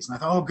movies. And I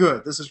thought, oh,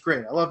 good, this is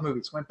great. I love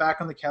movies. Went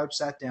back on the couch,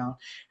 sat down,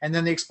 and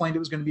then they explained it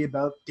was going to be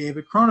about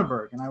David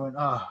Cronenberg. And I went,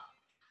 oh,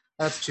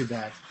 that's too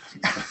bad.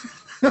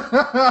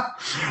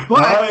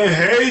 But I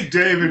hate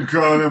David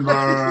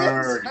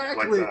Cronenberg.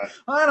 Exactly. Like that.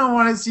 I don't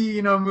want to see,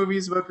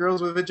 movies about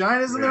girls with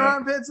vaginas in their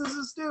armpits. This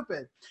is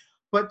stupid.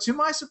 But to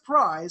my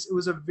surprise, it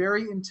was a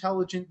very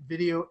intelligent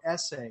video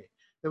essay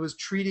that was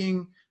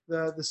treating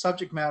the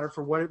subject matter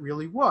for what it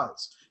really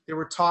was. They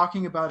were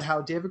talking about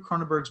how David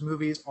Cronenberg's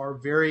movies are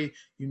very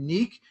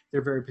unique.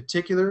 They're very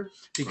particular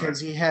because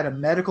he had a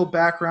medical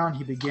background.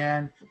 He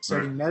began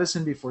studying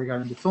medicine before he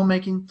got into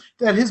filmmaking.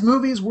 That his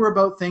movies were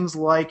about things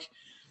like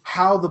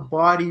how the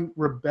body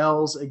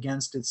rebels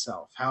against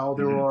itself, how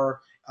there are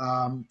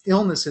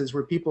illnesses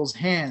where people's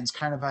hands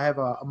kind of have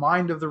a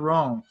mind of their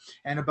own,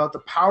 and about the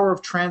power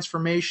of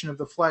transformation of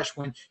the flesh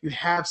when you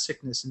have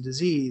sickness and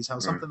disease, how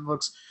something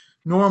looks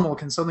normal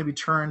can suddenly be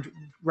turned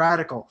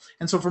radical.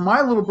 And so for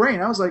my little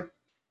brain, I was like,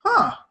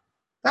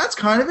 that's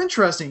kind of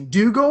interesting.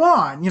 Do go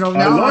on. Now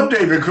I love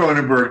David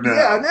Cronenberg now.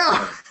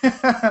 Yeah,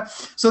 now.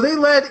 So they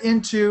led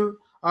into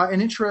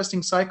an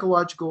interesting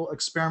psychological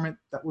experiment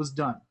that was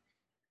done.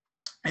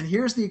 And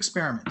here's the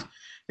experiment.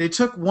 They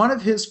took one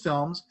of his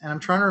films, and I'm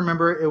trying to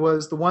remember, it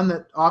was the one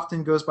that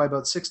often goes by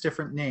about 6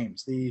 different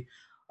names. The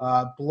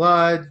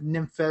Blood,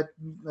 Nymphet,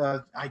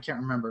 I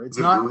can't remember. It's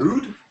The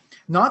Brood?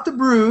 Not The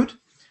Brood.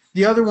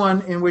 The other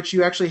one in which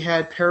you actually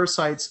had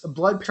parasites,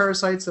 blood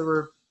parasites that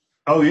were.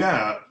 Oh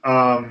yeah,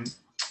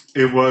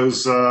 it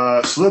was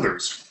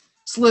Slithers.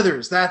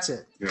 Slithers, that's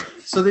it. Yeah.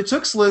 So they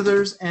took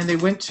Slithers and they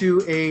went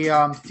to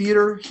a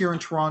theater here in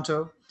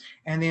Toronto,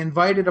 and they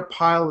invited a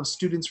pile of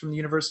students from the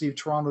University of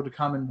Toronto to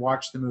come and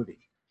watch the movie.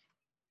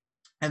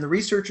 And the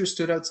researchers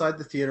stood outside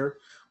the theater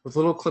with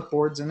little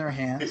clipboards in their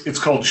hands. It's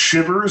called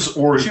Shivers,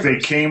 or Shivers. They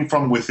Came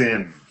From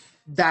Within.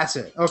 That's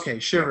it. Okay,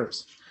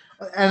 Shivers.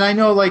 And I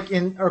know, like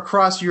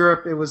across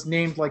Europe, it was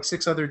named like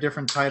 6 other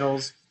different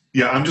titles.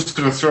 Yeah, I'm just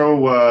going to throw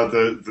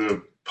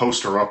the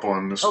poster up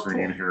on the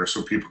screen here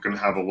so people can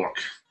have a look.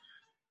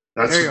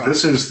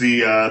 This is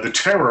the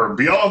terror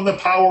beyond the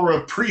power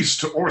of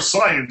priest or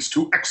science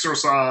to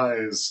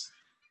exorcise.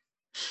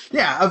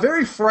 Yeah, a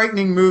very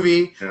frightening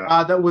movie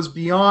that was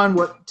beyond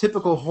what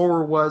typical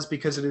horror was,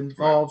 because it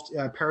involved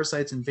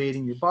parasites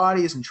invading your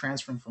bodies and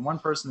transferring from one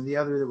person to the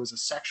other. There was a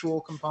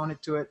sexual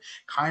component to it,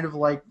 kind of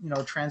like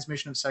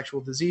transmission of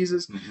sexual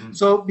diseases. Mm-hmm.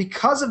 So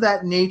because of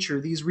that nature,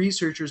 these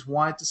researchers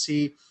wanted to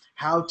see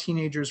how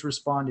teenagers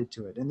responded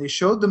to it. And they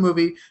showed the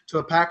movie to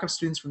a pack of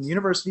students from the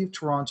University of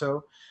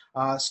Toronto,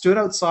 stood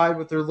outside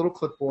with their little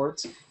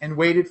clipboards and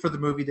waited for the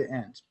movie to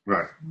end.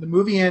 Right. The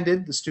movie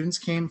ended. The students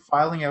came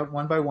filing out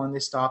one by one. They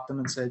stopped them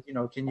and said,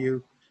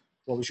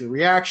 what was your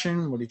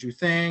reaction? What did you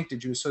think?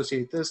 Did you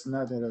associate this and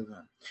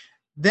that?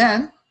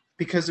 Then,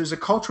 because there's a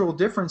cultural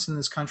difference in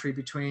this country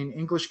between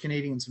English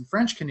Canadians and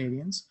French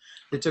Canadians,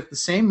 they took the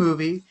same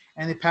movie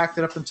and they packed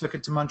it up and took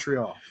it to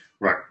Montreal.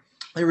 Right.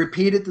 They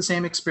repeated the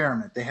same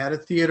experiment. They had a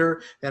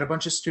theater. They had a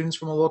bunch of students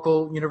from a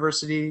local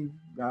university,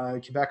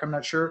 Quebec, I'm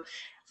not sure,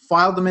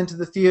 filed them into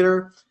the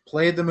theater,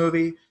 played the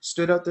movie,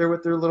 stood out there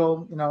with their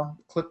little,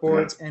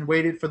 clipboards, and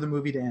waited for the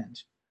movie to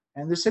end.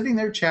 And they're sitting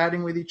there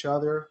chatting with each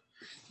other.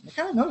 And they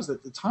kind of notice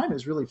that the time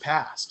has really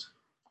passed.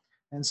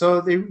 And so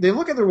they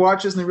look at their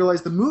watches and they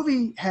realize the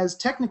movie has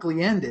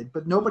technically ended,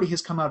 but nobody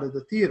has come out of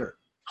the theater.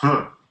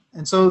 Huh.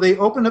 And so they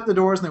opened up the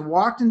doors and they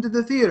walked into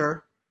the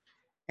theater,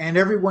 and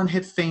everyone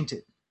had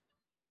fainted.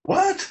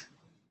 What?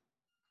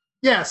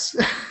 Yes.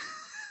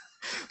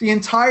 The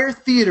entire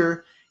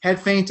theater had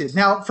fainted.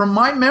 Now, from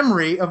my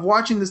memory of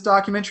watching this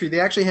documentary, they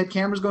actually had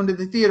cameras going to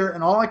the theater,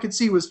 and all I could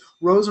see was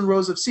rows and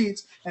rows of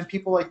seats and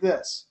people like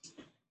this.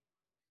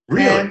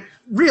 Really? And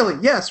really,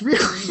 yes, really.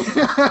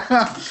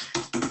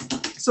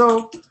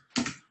 So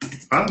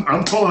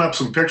I'm pulling up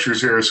some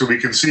pictures here so we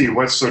can see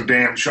what's so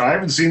damn shy. I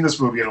haven't seen this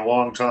movie in a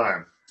long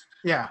time.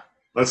 Yeah.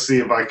 Let's see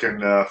if I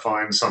can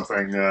find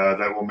something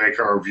that will make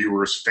our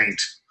viewers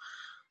faint.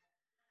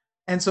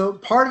 And so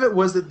part of it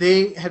was that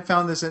they had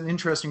found this an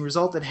interesting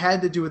result that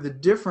had to do with the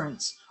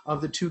difference of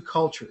the two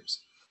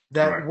cultures.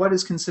 That what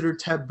is considered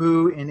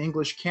taboo in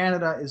English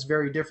Canada is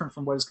very different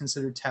from what is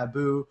considered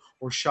taboo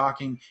or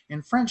shocking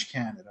in French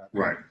Canada.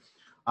 Right.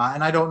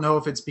 And I don't know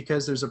if it's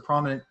because there's a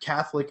prominent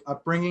Catholic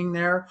upbringing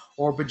there,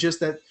 but just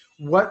that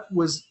what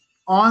was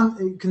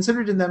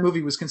considered in that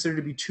movie was considered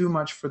to be too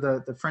much for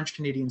the French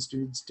Canadian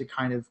students to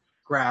kind of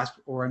grasp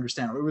or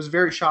understand. It was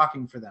very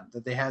shocking for them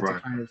that they had to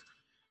kind of,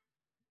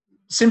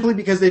 simply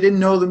because they didn't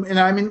know them. And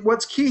I mean,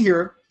 what's key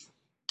here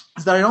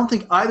is that I don't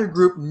think either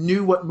group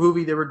knew what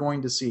movie they were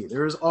going to see.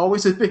 There is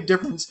always a big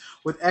difference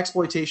with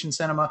exploitation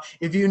cinema.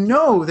 If you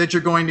know that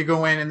you're going to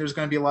go in and there's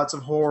going to be lots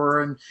of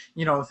horror and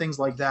things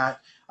like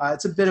that,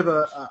 it's a bit of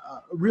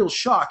a real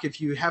shock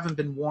if you haven't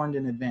been warned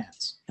in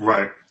advance.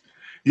 Right.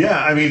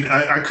 Yeah, I mean,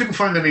 I couldn't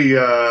find any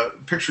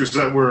pictures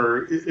that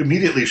were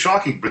immediately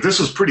shocking, but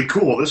this is pretty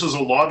cool. This is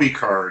a lobby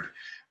card.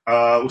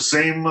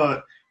 Same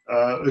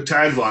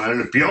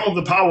tagline, beyond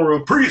the power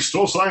of priest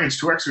or science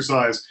to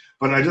exercise.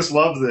 But I just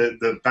love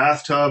the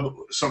bathtub.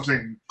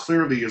 Something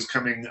clearly is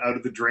coming out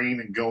of the drain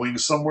and going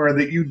somewhere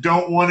that you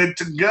don't want it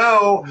to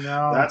go.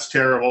 No. That's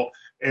terrible.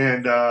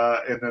 And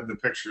then the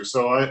picture.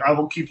 So I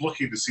will keep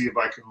looking to see if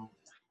I can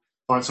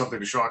find something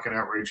to shock and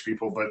outrage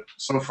people. But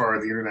so far,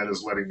 the internet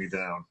is letting me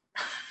down.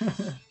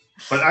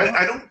 But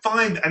I don't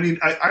find. I mean,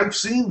 I've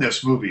seen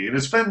this movie, and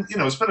it's been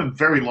a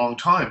very long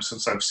time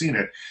since I've seen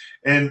it.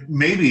 And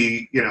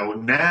maybe,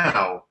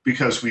 now,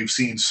 because we've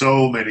seen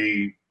so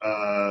many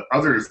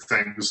other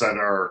things that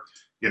are,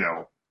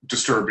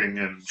 disturbing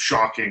and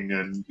shocking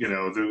and,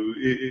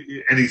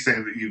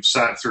 anything that you've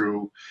sat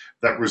through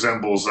that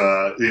resembles,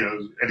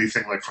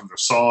 anything like from the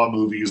Saw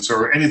movies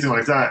or anything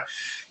like that,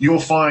 you'll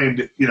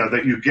find,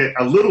 that you get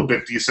a little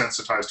bit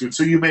desensitized to it.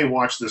 So you may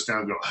watch this now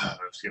and go,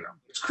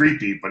 it's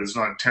creepy, but it's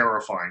not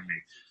terrifying me.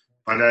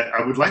 But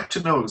I would like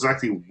to know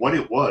exactly what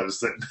it was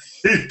that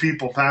made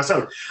people pass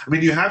out. I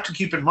mean, you have to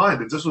keep in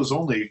mind that this was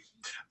only,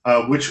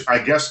 which I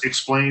guess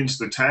explains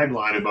the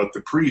tagline about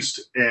the priest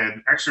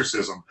and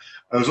exorcism.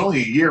 It was only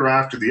a year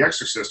after The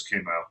Exorcist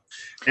came out.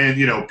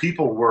 And,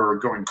 people were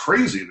going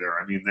crazy there.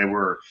 I mean, they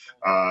were,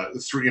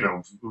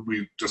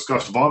 we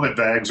discussed vomit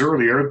bags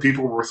earlier.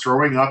 People were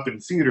throwing up in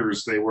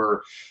theaters. They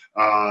were,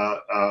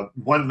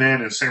 one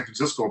man in San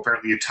Francisco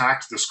apparently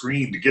attacked the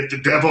screen to get the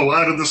devil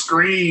out of the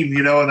screen,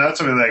 and that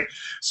sort of thing.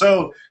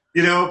 So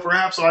You know,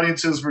 perhaps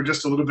audiences were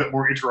just a little bit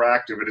more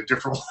interactive in a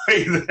different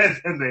way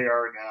than they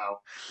are now.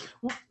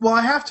 Well,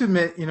 I have to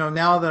admit,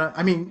 now that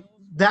I mean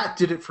that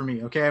did it for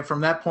me. Okay,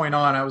 from that point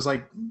on, I was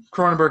like,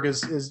 Cronenberg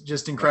is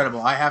just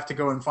incredible. I have to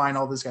go and find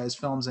all this guy's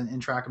films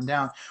and track them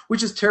down,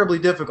 which is terribly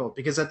difficult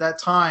because at that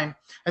time,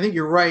 I think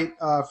you're right.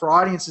 For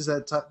audiences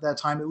at that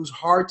time, it was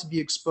hard to be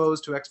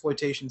exposed to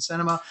exploitation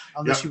cinema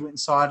unless you went and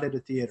saw it at a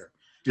theater.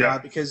 Yeah.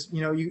 Because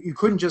you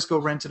couldn't just go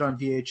rent it on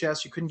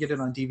VHS. You couldn't get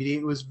it on DVD.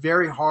 It was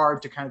very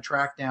hard to kind of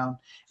track down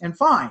and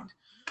find.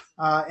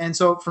 And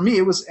so for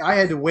me, I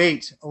had to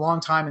wait a long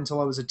time until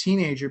I was a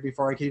teenager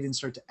before I could even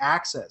start to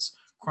access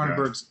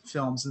Cronenberg's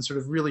films and sort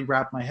of really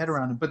wrap my head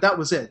around it. But that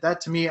was it. That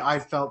to me, I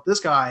felt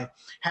this guy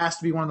has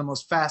to be one of the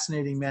most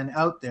fascinating men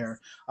out there.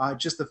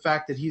 Just the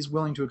fact that he's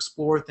willing to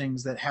explore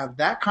things that have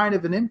that kind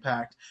of an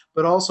impact,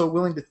 but also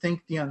willing to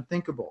think the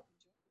unthinkable.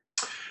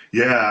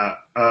 Yeah.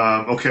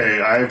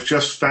 Okay. I've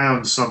just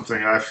found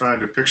something. I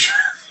found a picture.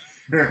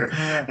 And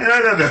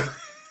I don't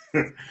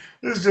know.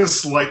 It's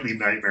just slightly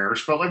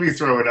nightmarish, but let me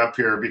throw it up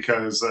here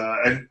because,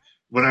 and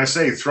when I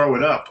say throw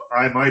it up,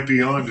 I might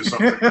be on to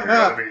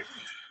something.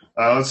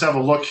 Let's have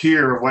a look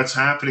here. What's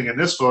happening in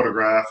this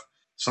photograph?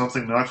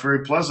 Something not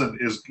very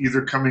pleasant is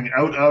either coming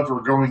out of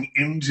or going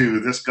into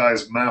this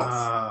guy's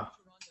mouth.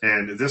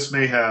 And this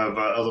may have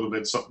a little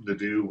bit something to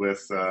do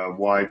with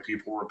why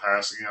people were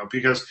passing out.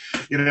 Because,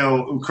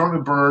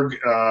 Cronenberg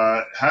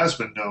has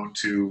been known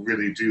to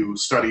really do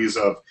studies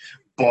of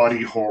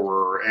body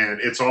horror. And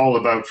it's all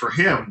about, for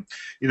him,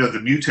 the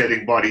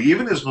mutating body.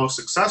 Even his most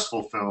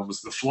successful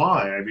films, The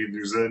Fly, I mean,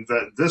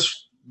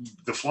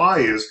 The Fly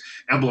is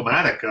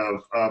emblematic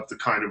of the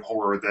kind of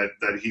horror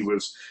that he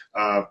was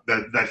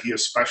that he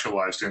has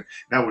specialized in.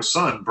 Now his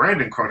son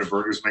Brandon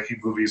Cronenberg is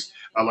making movies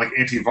like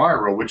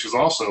Antiviral, which is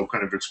also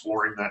kind of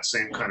exploring that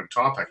same kind of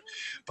topic.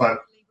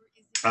 But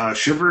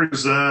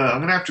Shivers, I'm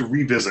going to have to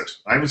revisit.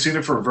 I haven't seen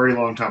it for a very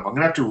long time. I'm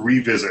going to have to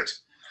revisit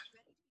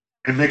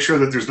and make sure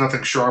that there's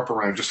nothing sharp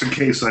around, just in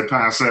case I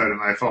pass out and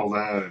I fall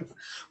down.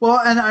 Well,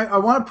 and I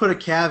want to put a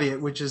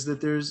caveat, which is that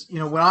there's,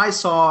 when I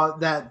saw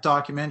that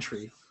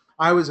documentary,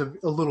 I was a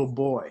little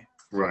boy.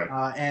 Right.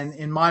 And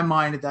in my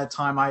mind at that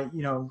time, I,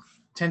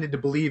 tended to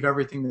believe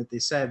everything that they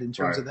said in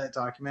terms of that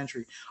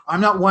documentary. I'm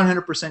not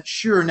 100%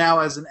 sure now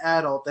as an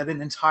adult that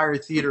an entire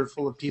theater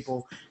full of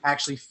people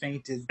actually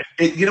fainted.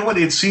 You know what?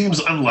 It seems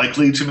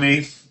unlikely to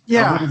me.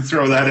 Yeah. I wouldn't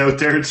throw that out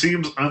there. It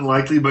seems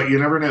unlikely, but you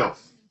never know.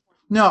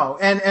 No,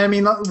 and I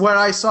mean, what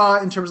I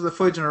saw in terms of the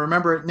footage, and I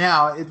remember it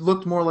now, it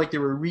looked more like they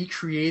were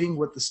recreating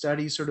what the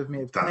study sort of may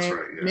have claimed.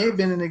 Right, yeah. May have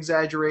been an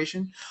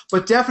exaggeration,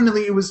 but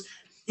definitely it was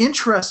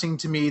interesting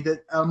to me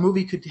that a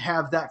movie could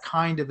have that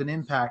kind of an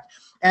impact.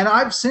 And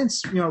I've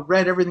since,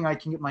 read everything I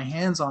can get my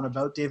hands on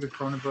about David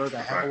Cronenberg.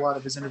 I have a lot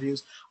of his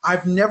interviews.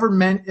 I've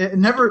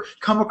never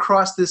come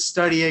across this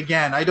study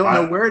again. I don't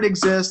know where it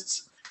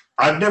exists.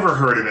 I've never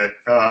heard of it,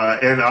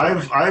 and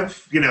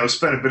I've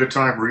spent a bit of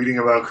time reading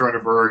about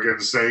Cronenberg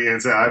and say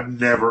I've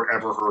never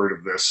ever heard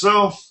of this.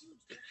 So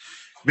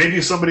maybe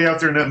somebody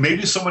out there,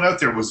 maybe someone out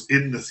there was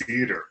in the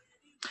theater.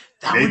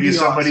 Maybe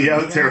somebody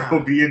out there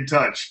will be in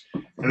touch,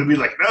 and they'll be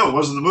like, "No, it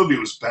wasn't the movie. It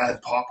was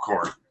bad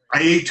popcorn. I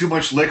ate too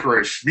much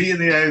licorice. Me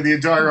and the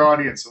entire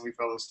audience, and we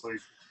fell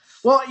asleep."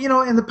 Well,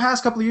 in the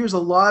past couple of years, a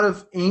lot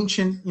of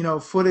ancient,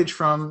 footage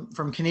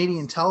from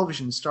Canadian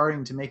television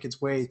starting to make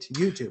its way to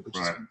YouTube, which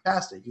is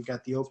fantastic. You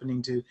got the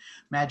opening to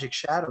Magic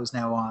Shadows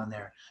now on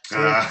there.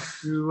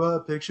 Through a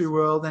picture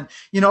world, and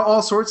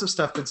all sorts of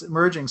stuff that's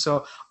emerging.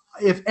 So,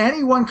 if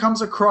anyone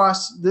comes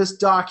across this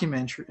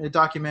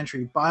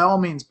documentary, by all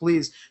means,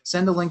 please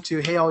send a link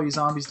to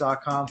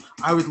heyallayouzombies.com.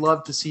 I would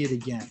love to see it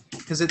again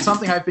because it's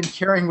something I've been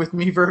carrying with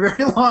me for a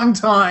very long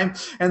time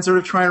and sort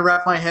of trying to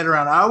wrap my head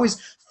around. I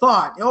always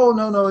thought, oh,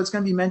 no, it's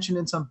going to be mentioned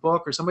in some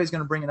book or somebody's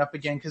going to bring it up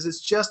again because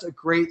it's just a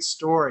great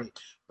story.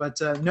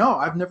 But no,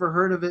 I've never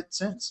heard of it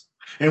since.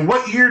 And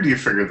what year do you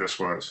figure this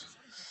was?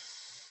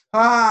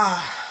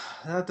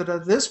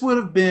 This would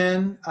have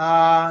been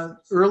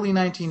early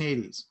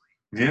 1980s.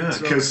 Yeah,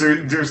 because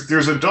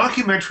there's a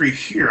documentary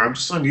here. I'm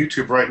just on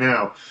YouTube right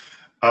now.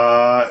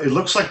 It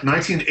looks like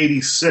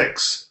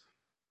 1986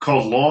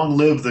 called Long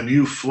Live the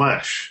New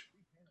Flesh,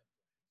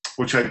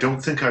 which I don't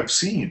think I've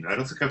seen. I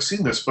don't think I've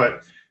seen this,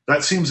 but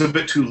that seems a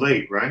bit too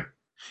late, right?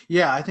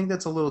 Yeah, I think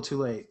that's a little too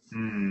late.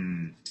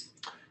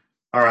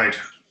 All right.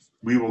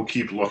 We will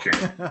keep looking.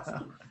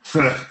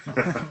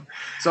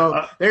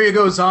 So there you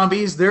go,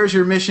 zombies. There's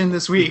your mission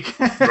this week.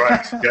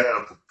 Right,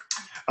 yeah.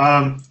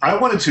 I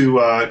wanted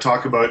to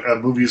talk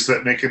about movies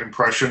that make an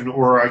impression,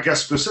 or I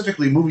guess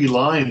specifically movie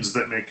lines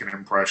that make an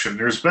impression.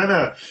 There's been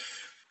a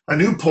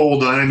new poll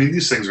done. I mean,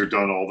 these things are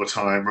done all the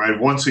time, right?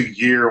 Once a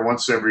year,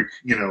 once every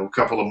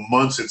couple of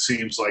months, it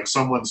seems like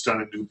someone's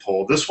done a new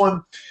poll. This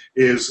one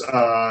is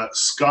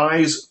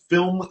Sky's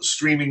film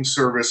streaming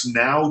service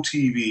Now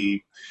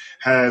TV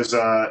has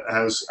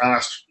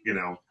asked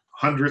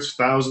hundreds,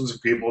 thousands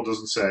of people,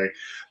 doesn't say,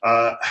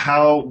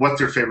 what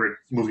their favorite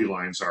movie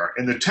lines are.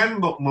 And the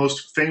 10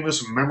 most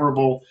famous,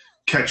 memorable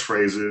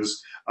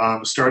catchphrases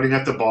starting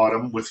at the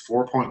bottom with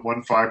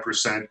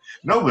 4.15%.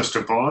 No,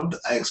 Mr. Bond,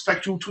 I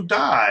expect you to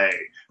die.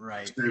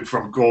 Right.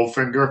 From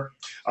Goldfinger.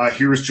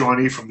 Here's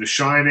Johnny from The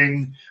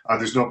Shining.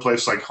 There's No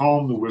Place Like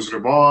Home, The Wizard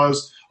of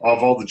Oz,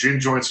 of all the gin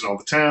joints in all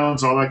the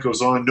towns, all that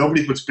goes on.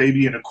 Nobody Puts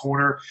Baby in a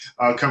Corner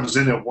comes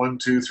in at 1,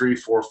 2, 3,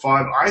 4,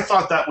 5. I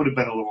thought that would have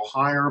been a little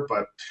higher,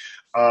 but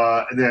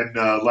and then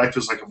Life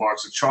is Like a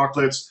Box of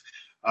Chocolates.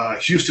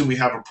 Houston, We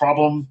Have a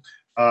Problem.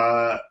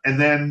 And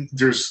then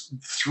there's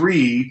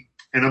 3,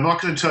 and I'm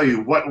not going to tell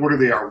you what order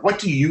they are. What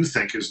do you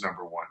think is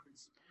number 1?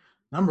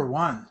 Number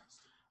 1.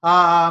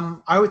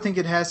 I would think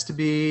it has to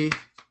be,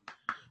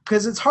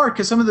 because it's hard,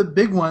 because some of the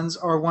big ones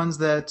are ones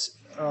that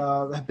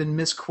have been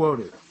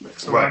misquoted.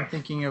 So right. I'm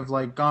thinking of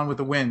like Gone with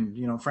the Wind.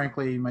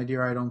 Frankly, my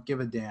dear, I don't give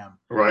a damn.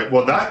 Right.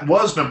 Well, that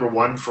was number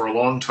 1 for a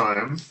long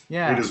time.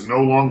 Yeah. It is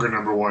no longer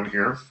number 1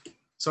 here.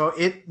 So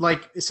it,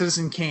 like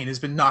Citizen Kane, has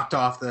been knocked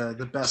off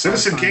the best.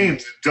 Citizen Kane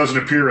doesn't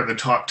appear in the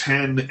top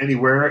 10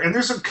 anywhere, and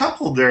there's a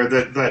couple there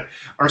that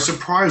are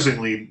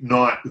surprisingly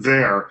not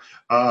there.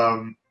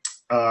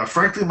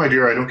 Frankly, My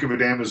Dear, I Don't Give a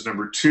Damn is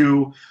number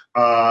 2.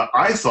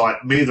 I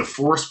thought May the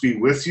Force Be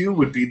With You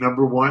would be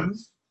number 1.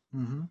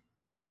 Mm-hmm.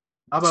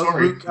 How about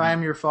Luke, I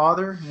Am Your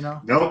Father?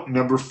 Nope.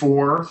 Number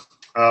 4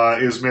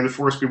 is May the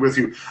Force Be With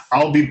You.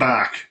 I'll Be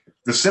Back.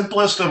 The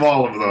simplest of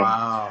all of them.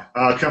 Wow.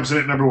 Comes in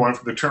at number 1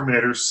 from The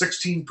Terminator.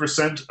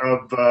 16%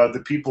 of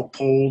the people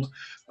polled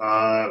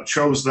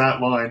chose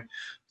that line.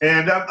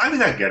 And I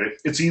mean, I get it.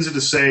 It's easy to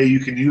say.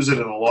 You can use it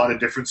in a lot of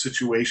different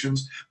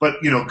situations. But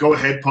go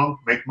ahead, punk,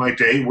 make my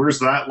day. Where's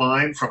that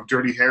line from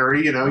Dirty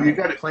Harry? You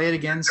got to play it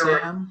again,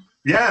 Sam.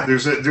 Yeah,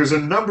 there's a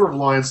number of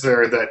lines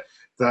there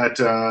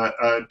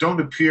that don't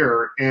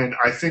appear, and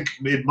I think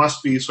it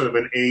must be sort of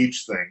an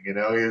age thing.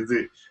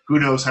 Who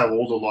knows how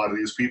old a lot of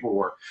these people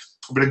were.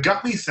 But it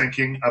got me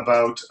thinking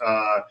about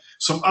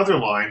some other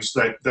lines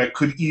that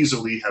could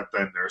easily have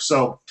been there.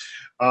 So.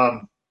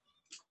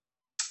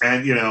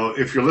 And,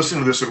 if you're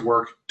listening to this at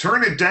work,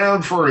 turn it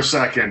down for a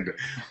second.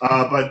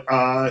 But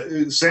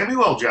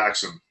Samuel L.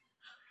 Jackson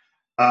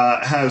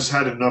has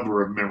had a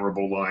number of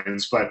memorable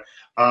lines, but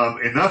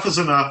enough is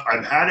enough.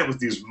 I've had it with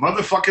these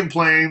motherfucking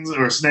planes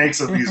or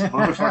snakes of these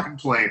motherfucking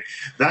plane.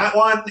 That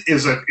one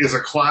is a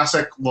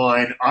classic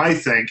line, I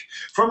think,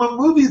 from a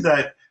movie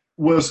that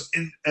was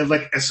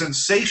like a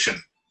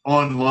sensation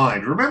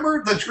online.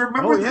 Remember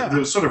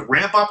the sort of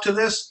ramp up to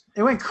this?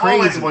 It went crazy.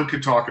 All anyone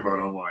could talk about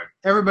online.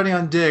 Everybody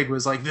on Dig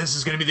was like, "This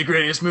is going to be the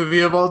greatest movie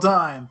of all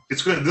time."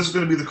 This is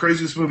going to be the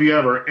craziest movie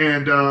ever,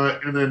 and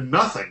then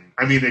nothing.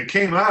 I mean, it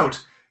came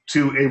out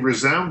to a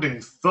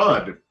resounding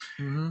thud,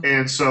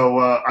 and so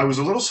I was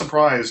a little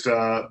surprised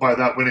by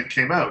that when it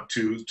came out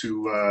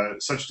to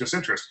such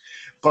disinterest.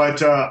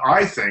 But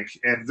I think,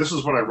 and this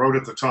is what I wrote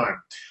at the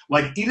time,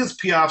 like Edith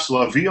Piaf's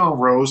La Vie en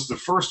Rose, the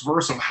first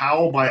verse of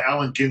Howl by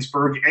Allen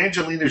Ginsberg,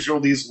 Angelina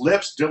Jolie's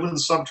Lips,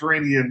 Dylan's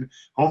Subterranean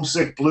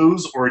Homesick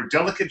Blues, or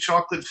Delicate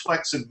Chocolate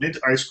Flecks and Mint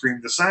Ice Cream,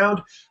 the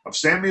sound of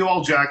Samuel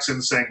L.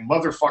 Jackson saying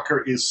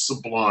motherfucker is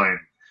sublime.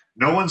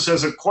 No one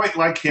says it quite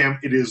like him.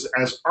 It is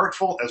as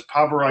artful as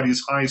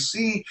Pavarotti's High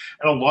C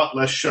and a lot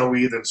less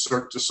showy than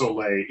Cirque du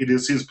Soleil. It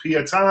is his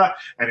pietà,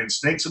 and in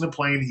Snakes in a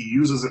Plane, he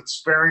uses it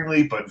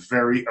sparingly but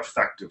very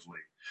effectively.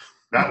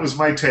 That was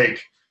my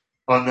take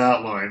on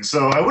that line.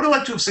 So I would have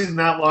liked to have seen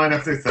that line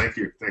up there. Thank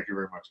you. Thank you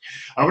very much.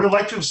 I would have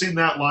liked to have seen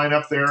that line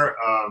up there.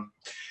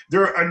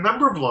 There are a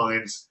number of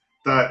lines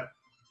that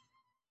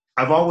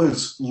I've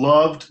always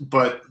loved,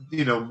 but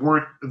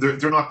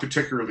they're not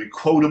particularly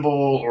quotable,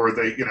 or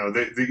they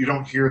you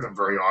don't hear them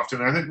very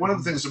often. And I think one of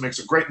the things that makes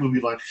a great movie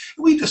line,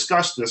 and we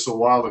discussed this a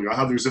while ago,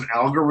 how there's an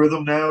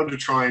algorithm now to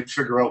try and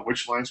figure out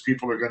which lines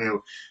people are going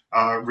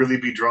to really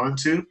be drawn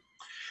to.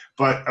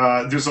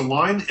 But there's a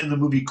line in the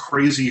movie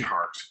Crazy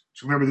Heart.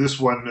 Do you remember this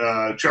one?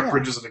 Jeff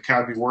Bridges an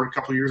Academy Award a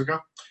couple of years ago,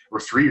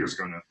 or 3 years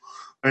ago now.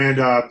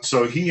 And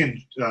so he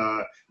and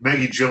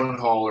Maggie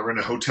Gyllenhaal are in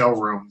a hotel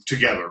room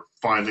together,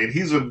 finally. And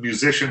he's a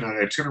musician, an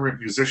itinerant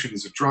musician.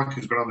 He's a drunk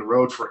who's been on the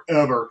road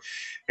forever.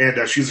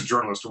 And she's a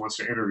journalist who wants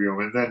to interview him.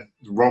 And then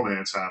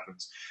romance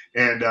happens.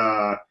 And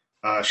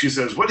she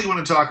says, "What do you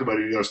want to talk about?"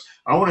 And he goes,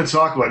 "I want to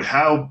talk about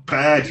how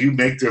bad you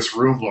make this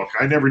room look.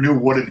 I never knew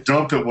what a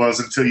dump it was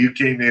until you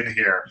came in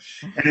here."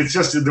 And it's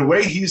just the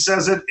way he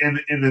says it,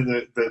 and in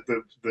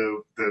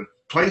the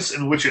place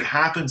in which it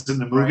happens in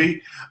the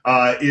movie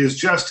is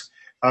just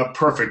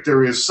perfect.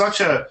 There is such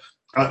a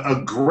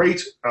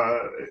great,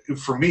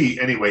 for me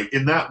anyway,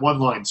 in that one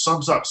line,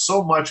 sums up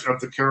so much of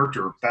the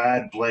character of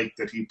Bad Blake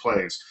that he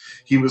plays.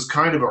 He was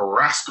kind of a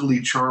rascally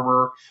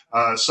charmer,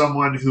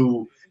 someone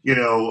who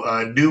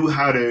knew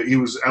how to, he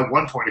was at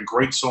one point a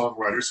great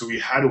songwriter, so he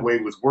had a way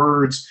with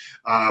words.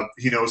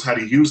 He knows how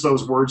to use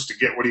those words to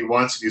get what he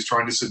wants, and he's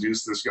trying to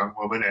seduce this young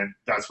woman, and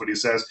that's what he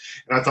says.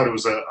 And I thought it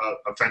was a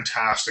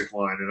fantastic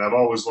line, and I've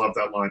always loved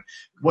that line.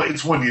 Well,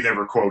 it's one you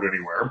never quote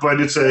anywhere, but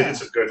it's a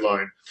good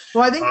line.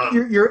 Well, I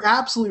think you're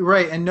absolutely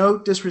right, and no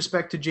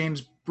disrespect to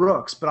James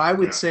Brooks, but I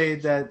would say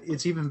that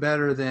it's even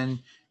better than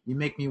 "You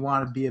Make Me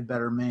Want to Be a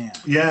Better Man."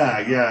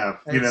 Yeah.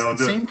 The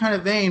same kind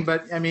of vein,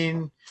 but I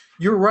mean,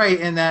 you're right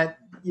in that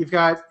you've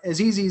got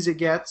As Easy as It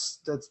Gets.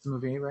 That's the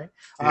movie, right?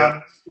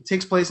 Yeah. It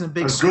takes place in a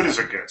big... As good as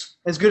it gets.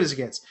 As good as it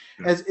gets.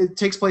 Yeah. As it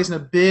takes place in a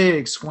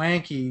big,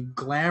 swanky,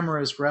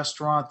 glamorous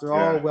restaurant. They're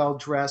all well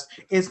dressed.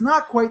 It's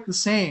not quite the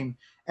same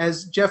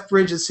as Jeff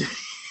Bridges.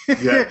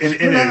 Yeah,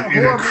 in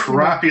a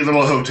crappy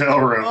little hotel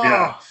room. Oh.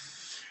 Yeah.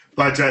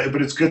 But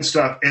it's good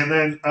stuff. And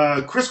then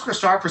Chris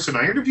Christopherson,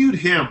 I interviewed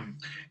him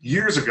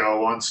years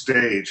ago on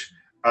stage.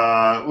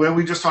 When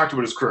we just talked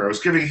about his career, I was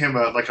giving him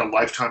a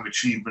Lifetime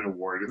Achievement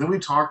Award. And then we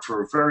talked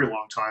for a very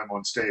long time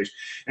on stage.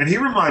 And he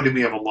reminded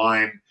me of a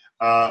line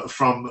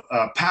from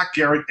Pat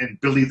Garrett and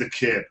Billy the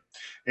Kid.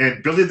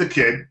 And Billy the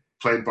Kid,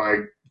 played by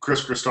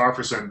Chris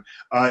Christopherson,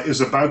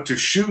 is about to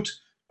shoot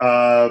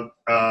a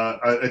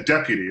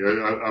deputy,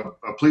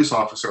 a police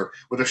officer,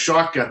 with a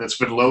shotgun that's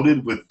been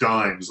loaded with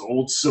dimes,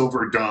 old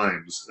silver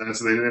dimes. And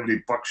so they didn't have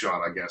any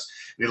buckshot, I guess.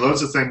 And he loads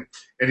the thing,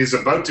 and he's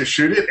about to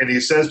shoot it, and he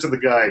says to the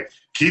guy,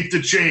 "Keep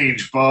the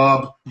change,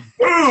 Bob."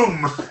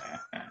 Boom!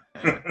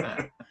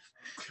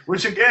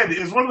 Which, again,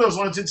 is one of those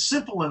lines. It's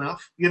simple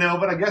enough,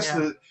 but I guess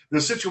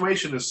the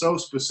situation is so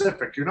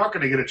specific. You're not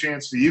going to get a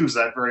chance to use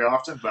that very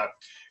often, but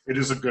it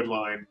is a good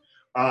line.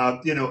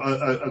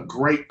 A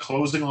great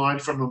closing line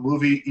from the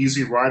movie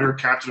Easy Rider,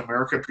 Captain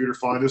America. Peter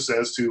Fonda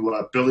says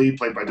to Billy,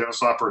 played by Dennis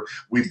Hopper,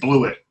 "We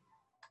blew it."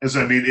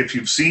 If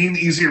you've seen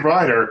Easy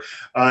Rider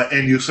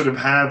and you sort of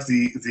have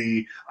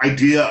the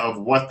idea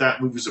of what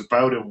that movie's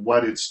about and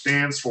what it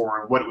stands for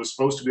and what it was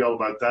supposed to be all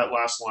about, that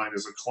last line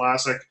is a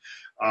classic.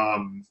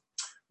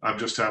 I'm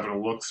just having a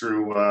look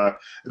through.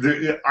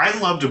 I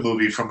loved a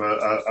movie from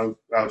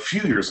a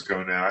few years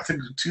ago now. I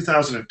think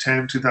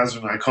 2010,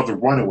 2009, called The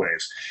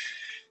Runaways.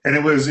 And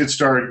it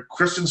starred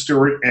Kristen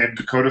Stewart and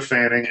Dakota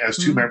Fanning as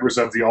two members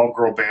of the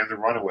all-girl band, The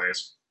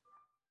Runaways.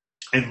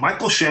 And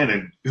Michael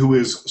Shannon, who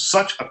is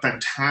such a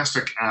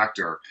fantastic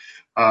actor,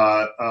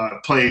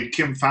 played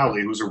Kim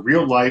Fowley, who's a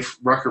real-life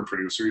record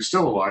producer. He's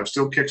still alive,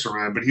 still kicks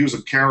around, but he was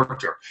a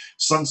character,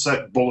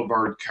 Sunset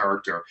Boulevard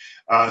character,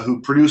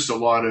 who produced a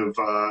lot of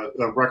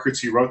records.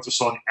 He wrote the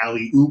song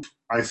Alley Oop,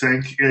 I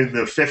think, in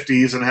the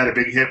 50s and had a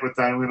big hit with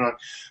that.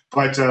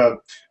 But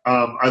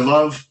I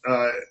love,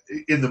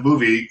 in the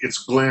movie, it's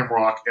glam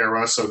rock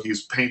era, so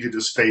he's painted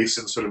his face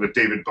in sort of a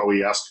David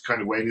Bowie-esque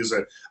kind of way. And he's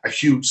a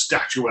huge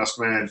statuesque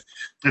man.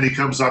 And he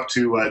comes up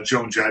to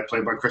Joan Jett,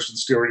 played by Kristen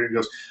Stewart, and he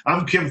goes,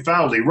 "I'm Kim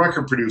Fowley,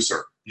 record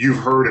producer. You've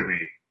heard of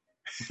me."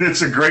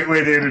 It's a great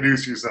way to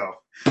introduce yourself.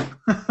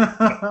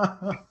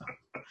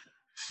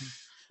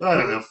 I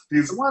don't know.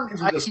 These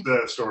are just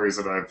stories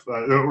that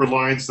or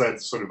lines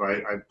that sort of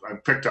I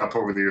picked up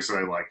over the years that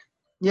I like.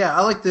 Yeah,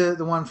 I like the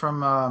one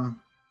from,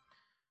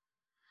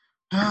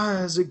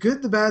 is it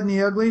Good, the Bad, and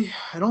the Ugly?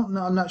 I don't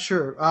know. I'm not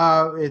sure.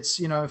 It's,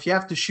 if you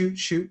have to shoot,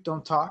 shoot,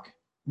 don't talk.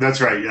 That's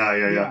right.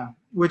 Yeah.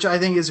 Which I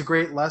think is a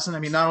great lesson. I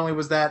mean, not only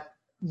was that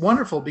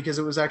wonderful because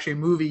it was actually a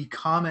movie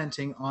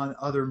commenting on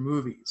other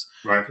movies.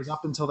 Right. Because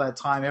up until that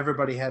time,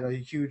 everybody had a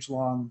huge,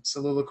 long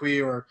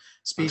soliloquy or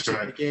speech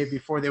that they gave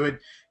before they would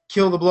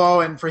kill the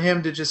blow, and for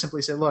him to just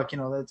simply say, "Look,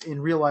 that's in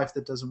real life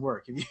that doesn't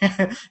work.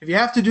 If you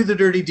have to do the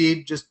dirty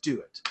deed, just do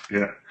it."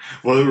 Yeah.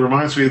 Well, it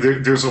reminds me.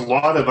 There's a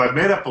lot of. I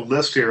made up a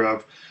list here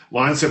of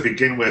lines that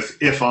begin with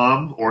 "if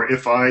I'm" or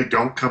 "if I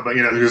don't come back."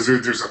 There's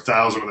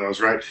 1,000 of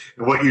those, right?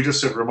 And what you just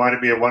said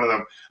reminded me of one of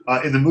them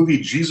in the movie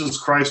Jesus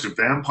Christ,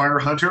 Vampire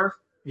Hunter.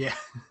 Yeah,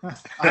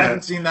 I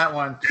haven't seen that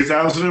one.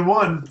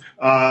 2001.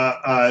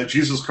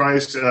 Jesus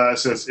Christ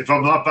says, "If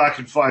I'm not back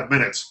in 5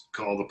 minutes,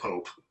 call the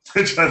Pope,"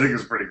 which I think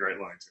is a pretty great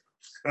line too.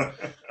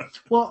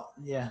 Well,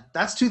 yeah,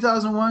 that's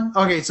 2001.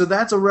 Okay, so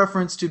that's a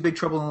reference to Big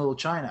Trouble in Little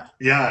China.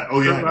 Yeah.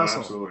 Oh, yeah. No,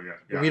 absolutely.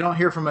 Yeah. If you don't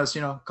hear from us,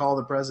 call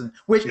the president,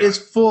 which is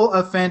full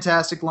of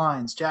fantastic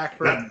lines. Jack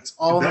Burton's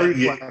all the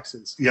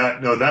reflexes. Yeah.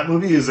 No, that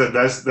movie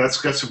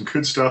that's got some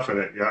good stuff in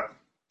it. Yeah.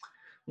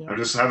 I'm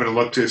just having a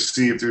look to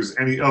see if there's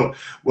any. Oh,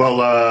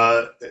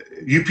 well,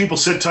 you people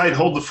sit tight,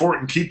 hold the fort,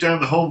 and keep down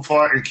the home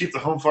fire, and keep the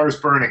home fires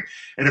burning.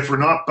 And if we're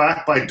not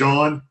back by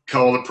dawn,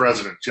 call the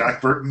president.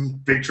 Jack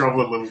Burton, Big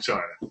Trouble in Little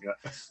China.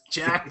 Yeah.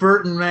 Jack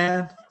Burton,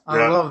 man.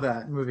 I love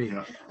that movie.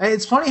 Yeah.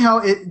 It's funny how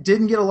it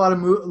didn't get a lot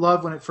of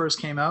love when it first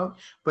came out,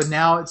 but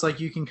now it's like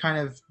you can kind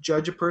of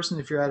judge a person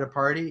if you're at a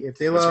party. If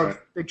they love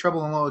Big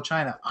Trouble in Little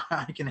China,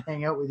 I can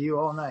hang out with you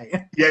all night.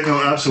 Yeah,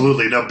 no,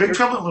 absolutely. No, Big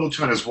Trouble in Little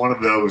China is one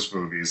of those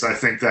movies. I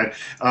think that,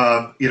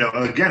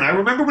 again, I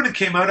remember when it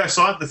came out. I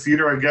saw it in the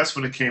theater, I guess,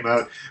 when it came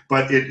out,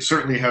 but it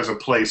certainly has a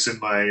place in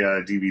my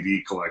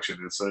DVD collection.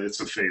 It's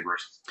a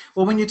favorite.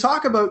 Well, when you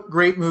talk about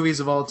great movies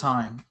of all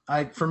time,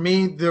 for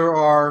me, there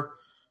are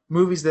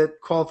movies that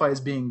qualify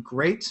as being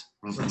great.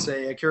 Let's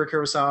say Akira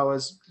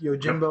Kurosawa's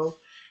Yojimbo.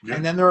 Yep.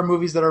 And then there are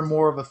movies that are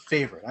more of a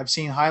favorite. I've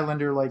seen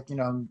Highlander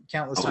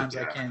countless times.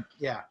 I can't.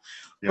 Yeah.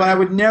 But I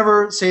would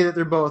never say that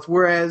they're both.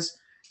 Whereas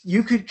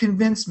you could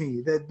convince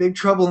me that Big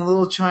Trouble in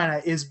Little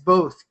China is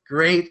both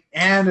great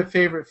and a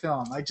favorite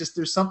film.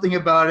 There's something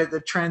about it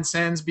that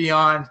transcends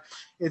beyond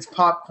its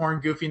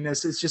popcorn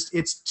goofiness.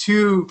 It's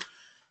too,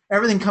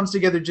 everything comes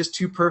together just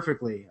too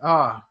perfectly.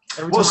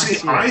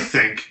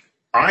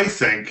 I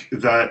think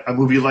that a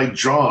movie like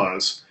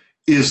Jaws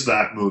is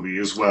that movie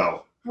as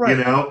well. Right.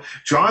 You know,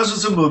 Jaws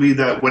is a movie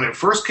that when it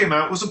first came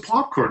out was a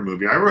popcorn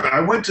movie.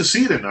 I went to see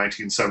it in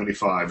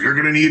 1975. You're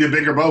going to need a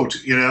bigger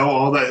boat, you know,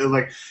 all that,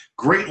 like,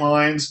 great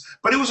lines,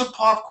 but it was a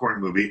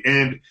popcorn movie.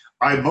 And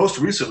I most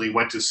recently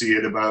went to see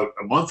it about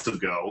a month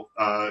ago.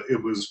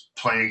 It was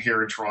playing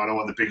here in Toronto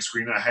on the big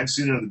screen. I hadn't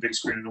seen it on the big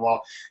screen in a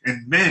while,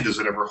 and man, does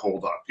it ever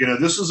hold up. You know,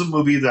 this is a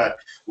movie that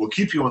will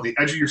keep you on the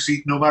edge of your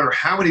seat no matter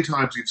how many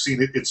times you've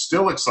seen it. It's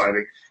still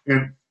exciting.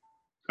 And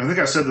I think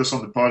I said this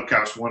on the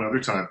podcast one other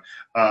time.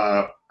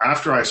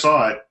 After I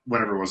saw it,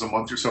 whenever it was, a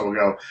month or so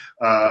ago,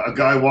 a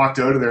guy walked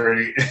out of there and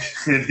he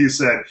and he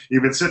said,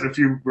 he'd been sitting a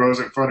few rows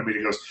in front of me,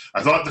 and he goes,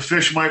 "I thought the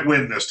fish might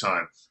win this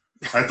time.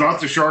 I thought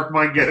the shark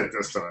might get it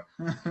this time."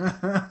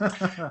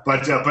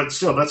 But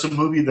still, that's a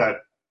movie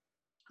that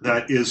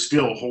is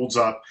still holds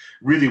up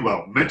really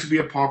well. Meant to be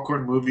a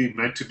popcorn movie,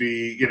 meant to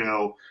be, you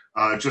know,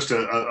 just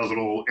a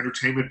little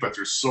entertainment, but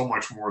there's so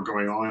much more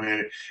going on in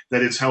it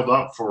that it's held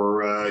up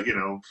for, you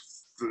know,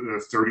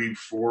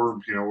 34,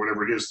 you know,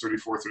 whatever it is,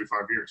 34, 35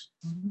 years.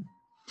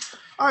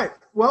 All right.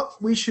 Well,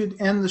 we should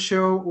end the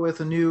show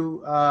with a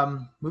new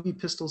movie,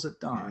 Pistols at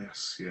Dawn.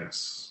 Yes,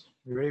 yes.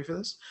 You ready for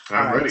this?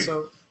 I'm ready.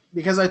 So,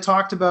 because I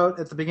talked about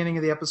at the beginning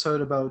of the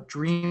episode about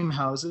dream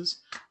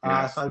houses,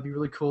 I thought it'd be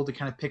really cool to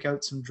kind of pick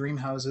out some dream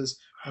houses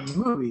from the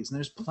movies, and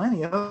there's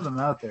plenty of them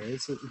out there.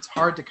 It's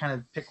hard to kind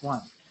of pick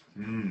one.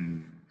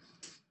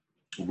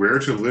 Where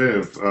to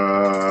live?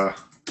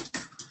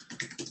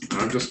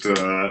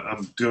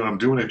 I'm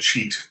doing a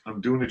cheat. I'm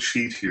doing a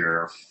cheat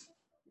here.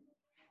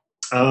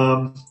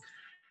 I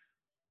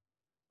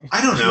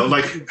don't know,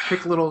 like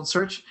quick little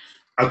search.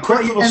 A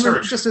quick little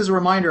search. Just as a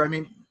reminder, I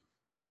mean.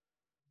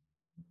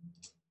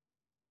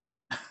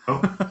 Oh,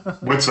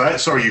 what's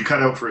that? Sorry, you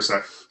cut out for a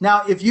sec.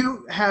 Now, if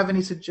you have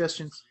any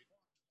suggestions.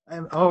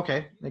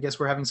 Okay. I guess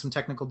we're having some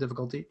technical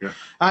difficulty. Yeah.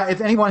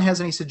 If anyone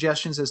has any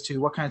suggestions as to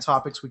what kind of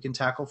topics we can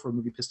tackle for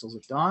movie Pistols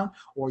at Dawn,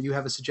 or you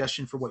have a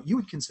suggestion for what you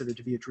would consider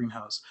to be a dream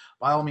house,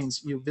 by all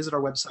means, you visit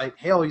our website,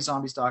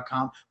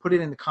 hailyezombies.com, put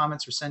it in the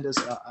comments or send us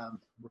a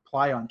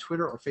reply on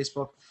Twitter or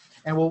Facebook,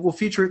 and we'll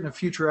feature it in a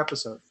future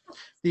episode.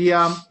 The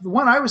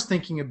one I was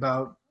thinking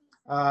about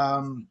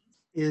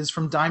is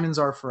from Diamonds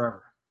Are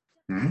Forever.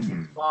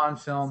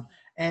 Bond film.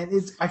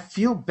 And I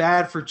feel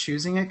bad for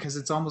choosing it because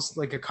it's almost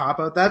like a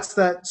cop-out. That's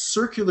that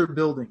circular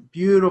building.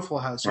 Beautiful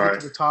house. You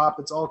get to the top.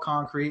 It's all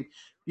concrete.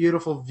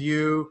 Beautiful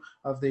view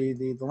of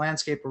the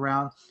landscape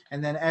around.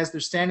 And then as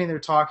they're standing there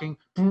talking,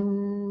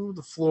 boom,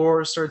 the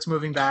floor starts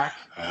moving back.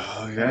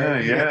 Oh, yeah,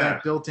 you get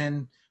that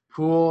built-in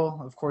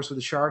pool, of course, with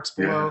the sharks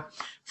below.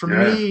 For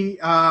me,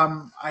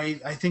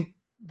 I think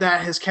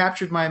that has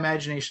captured my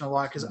imagination a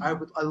lot because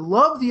I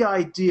love the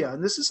idea.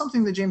 And this is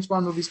something the James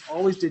Bond movies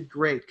always did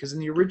great because in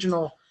the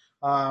original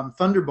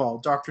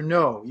Thunderball, Dr.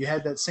 No, you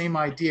had that same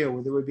idea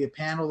where there would be a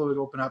panel that would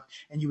open up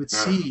and you would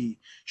see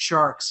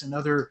sharks and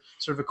other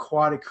sort of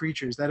aquatic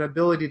creatures. That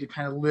ability to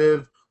kind of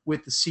live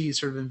with the sea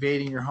sort of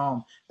invading your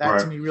home. That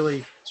to me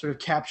really sort of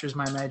captures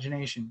my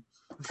imagination.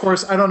 Of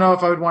course, I don't know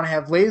if I would want to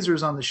have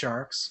lasers on the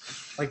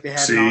sharks like they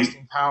had in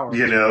Austin Powers.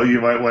 You know,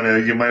 you might want to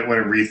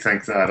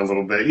rethink that a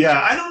little bit. Yeah,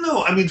 I don't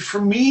know. I mean,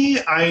 for me,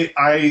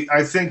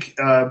 I think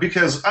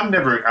because I'm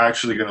never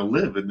actually going to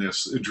live in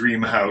this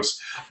dream house,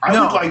 I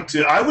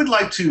would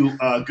like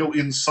to go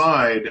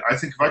inside. I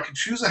think if I could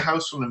choose a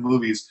house from the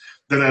movies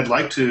that I'd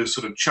like to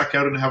sort of check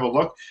out and have a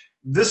look.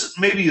 This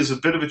maybe is a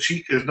bit of a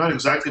cheat. It's not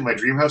exactly my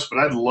dream house, but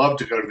I'd love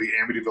to go to the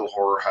Amityville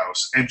Horror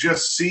House and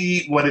just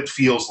see what it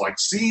feels like,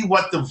 see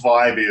what the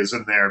vibe is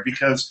in there.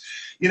 Because,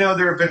 you know,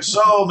 there have been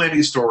so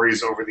many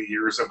stories over the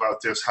years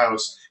about this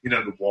house, you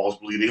know, the walls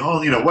bleeding,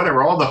 all, you know,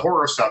 whatever, all the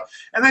horror stuff.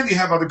 And then you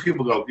have other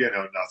people go, you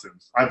know, nothing.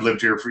 I've lived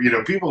here for, you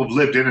know, people have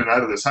lived in and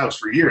out of this house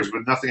for years,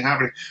 but nothing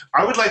happening.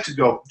 I would like to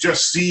go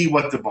just see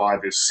what the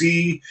vibe is,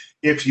 see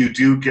if you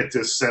do get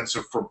this sense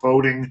of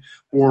foreboding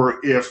or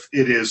if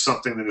it is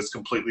something that is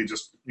completely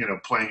just, you know,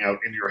 playing out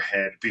in your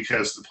head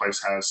because the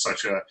place has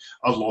such a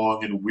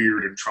long and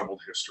weird and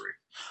troubled history.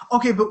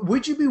 Okay, but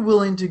would you be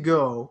willing to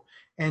go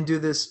and do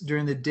this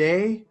during the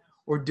day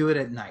or do it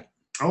at night?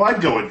 Oh, I'd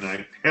go at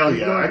night. Hell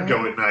yeah, I'd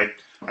go at night.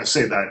 I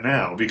say that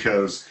now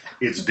because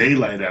it's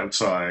daylight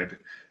outside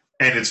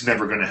and it's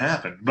never going to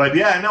happen. But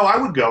yeah, no, I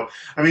would go.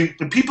 I mean,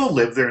 people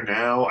live there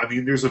now. I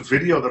mean, there's a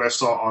video that I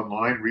saw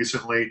online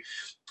recently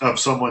of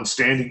someone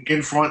standing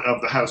in front of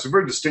the house, a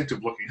very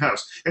distinctive looking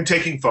house, and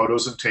taking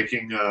photos and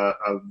taking a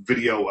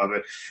video of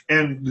it.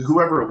 And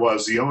whoever it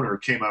was, the owner,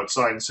 came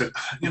outside and said,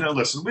 you know,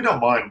 listen, we don't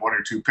mind 1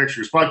 or 2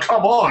 pictures, but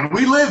come on,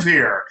 we live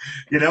here.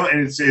 You know, and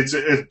it's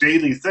a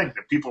daily thing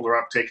that people are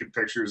up taking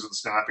pictures and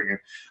snapping and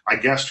I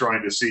guess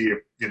trying to see if,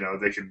 you know,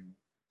 they can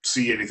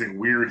see anything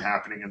weird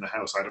happening in the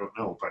house. I don't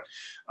know. But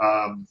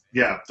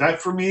yeah, that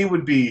for me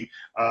would be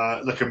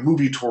like a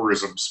movie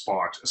tourism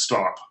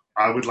stop.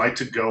 I would like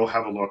to go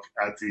have a look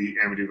at the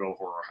Amityville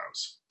Horror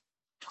House.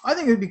 I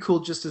think it would be cool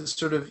just to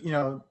sort of, you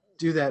know,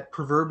 do that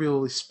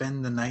proverbially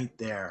spend the night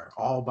there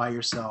all by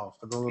yourself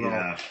with a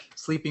little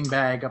sleeping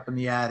bag up in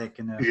the attic.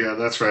 Yeah,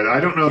 that's right. I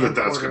don't know that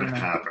that's going to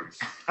happen.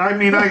 I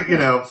mean,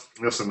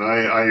 listen,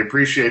 I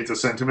appreciate the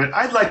sentiment.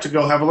 I'd like to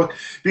go have a look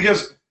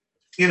because,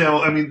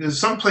 I mean, there's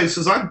some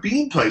places, I've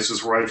been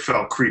places where I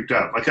felt creeped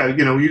out. Like,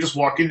 you just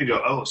walk in and you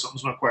go, oh,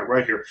 something's not quite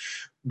right here.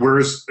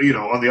 Whereas,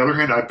 on the other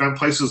hand, I've been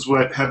places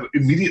that have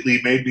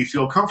immediately made me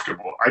feel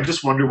comfortable. I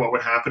just wonder what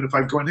would happen if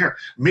I'd go in there.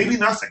 Maybe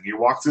nothing. You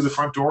walk through the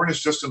front door and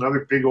it's just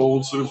another big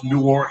old sort of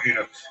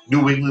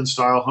New England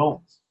style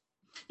home.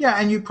 Yeah,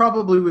 and you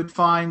probably would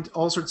find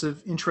all sorts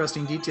of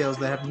interesting details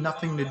that have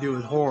nothing to do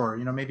with horror.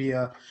 Maybe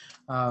a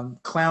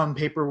clown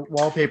paper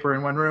wallpaper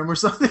in one room or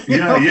something.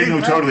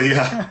 Totally,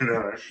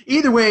 yeah.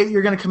 Either way,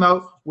 you're going to come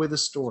out with a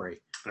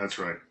story. That's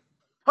right.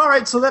 All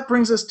right, so that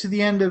brings us to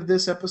the end of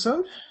this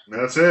episode.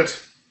 That's it.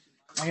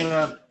 I'm going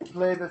to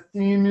play the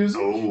theme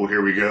music. Oh,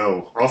 here we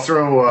go.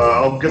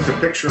 I'll get the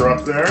picture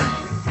up there.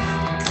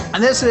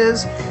 And this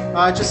is,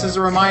 just as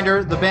a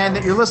reminder, the band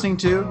that you're listening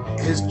to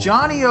is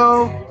Johnny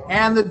O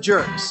and the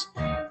Jerks.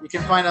 You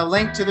can find a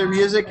link to their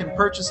music and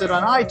purchase it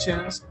on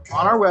iTunes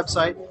on our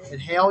website at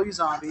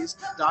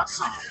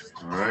hailyouzombies.com.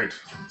 All right.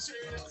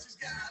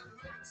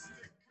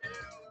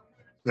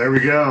 There we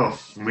go.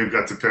 We've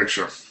got the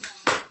picture.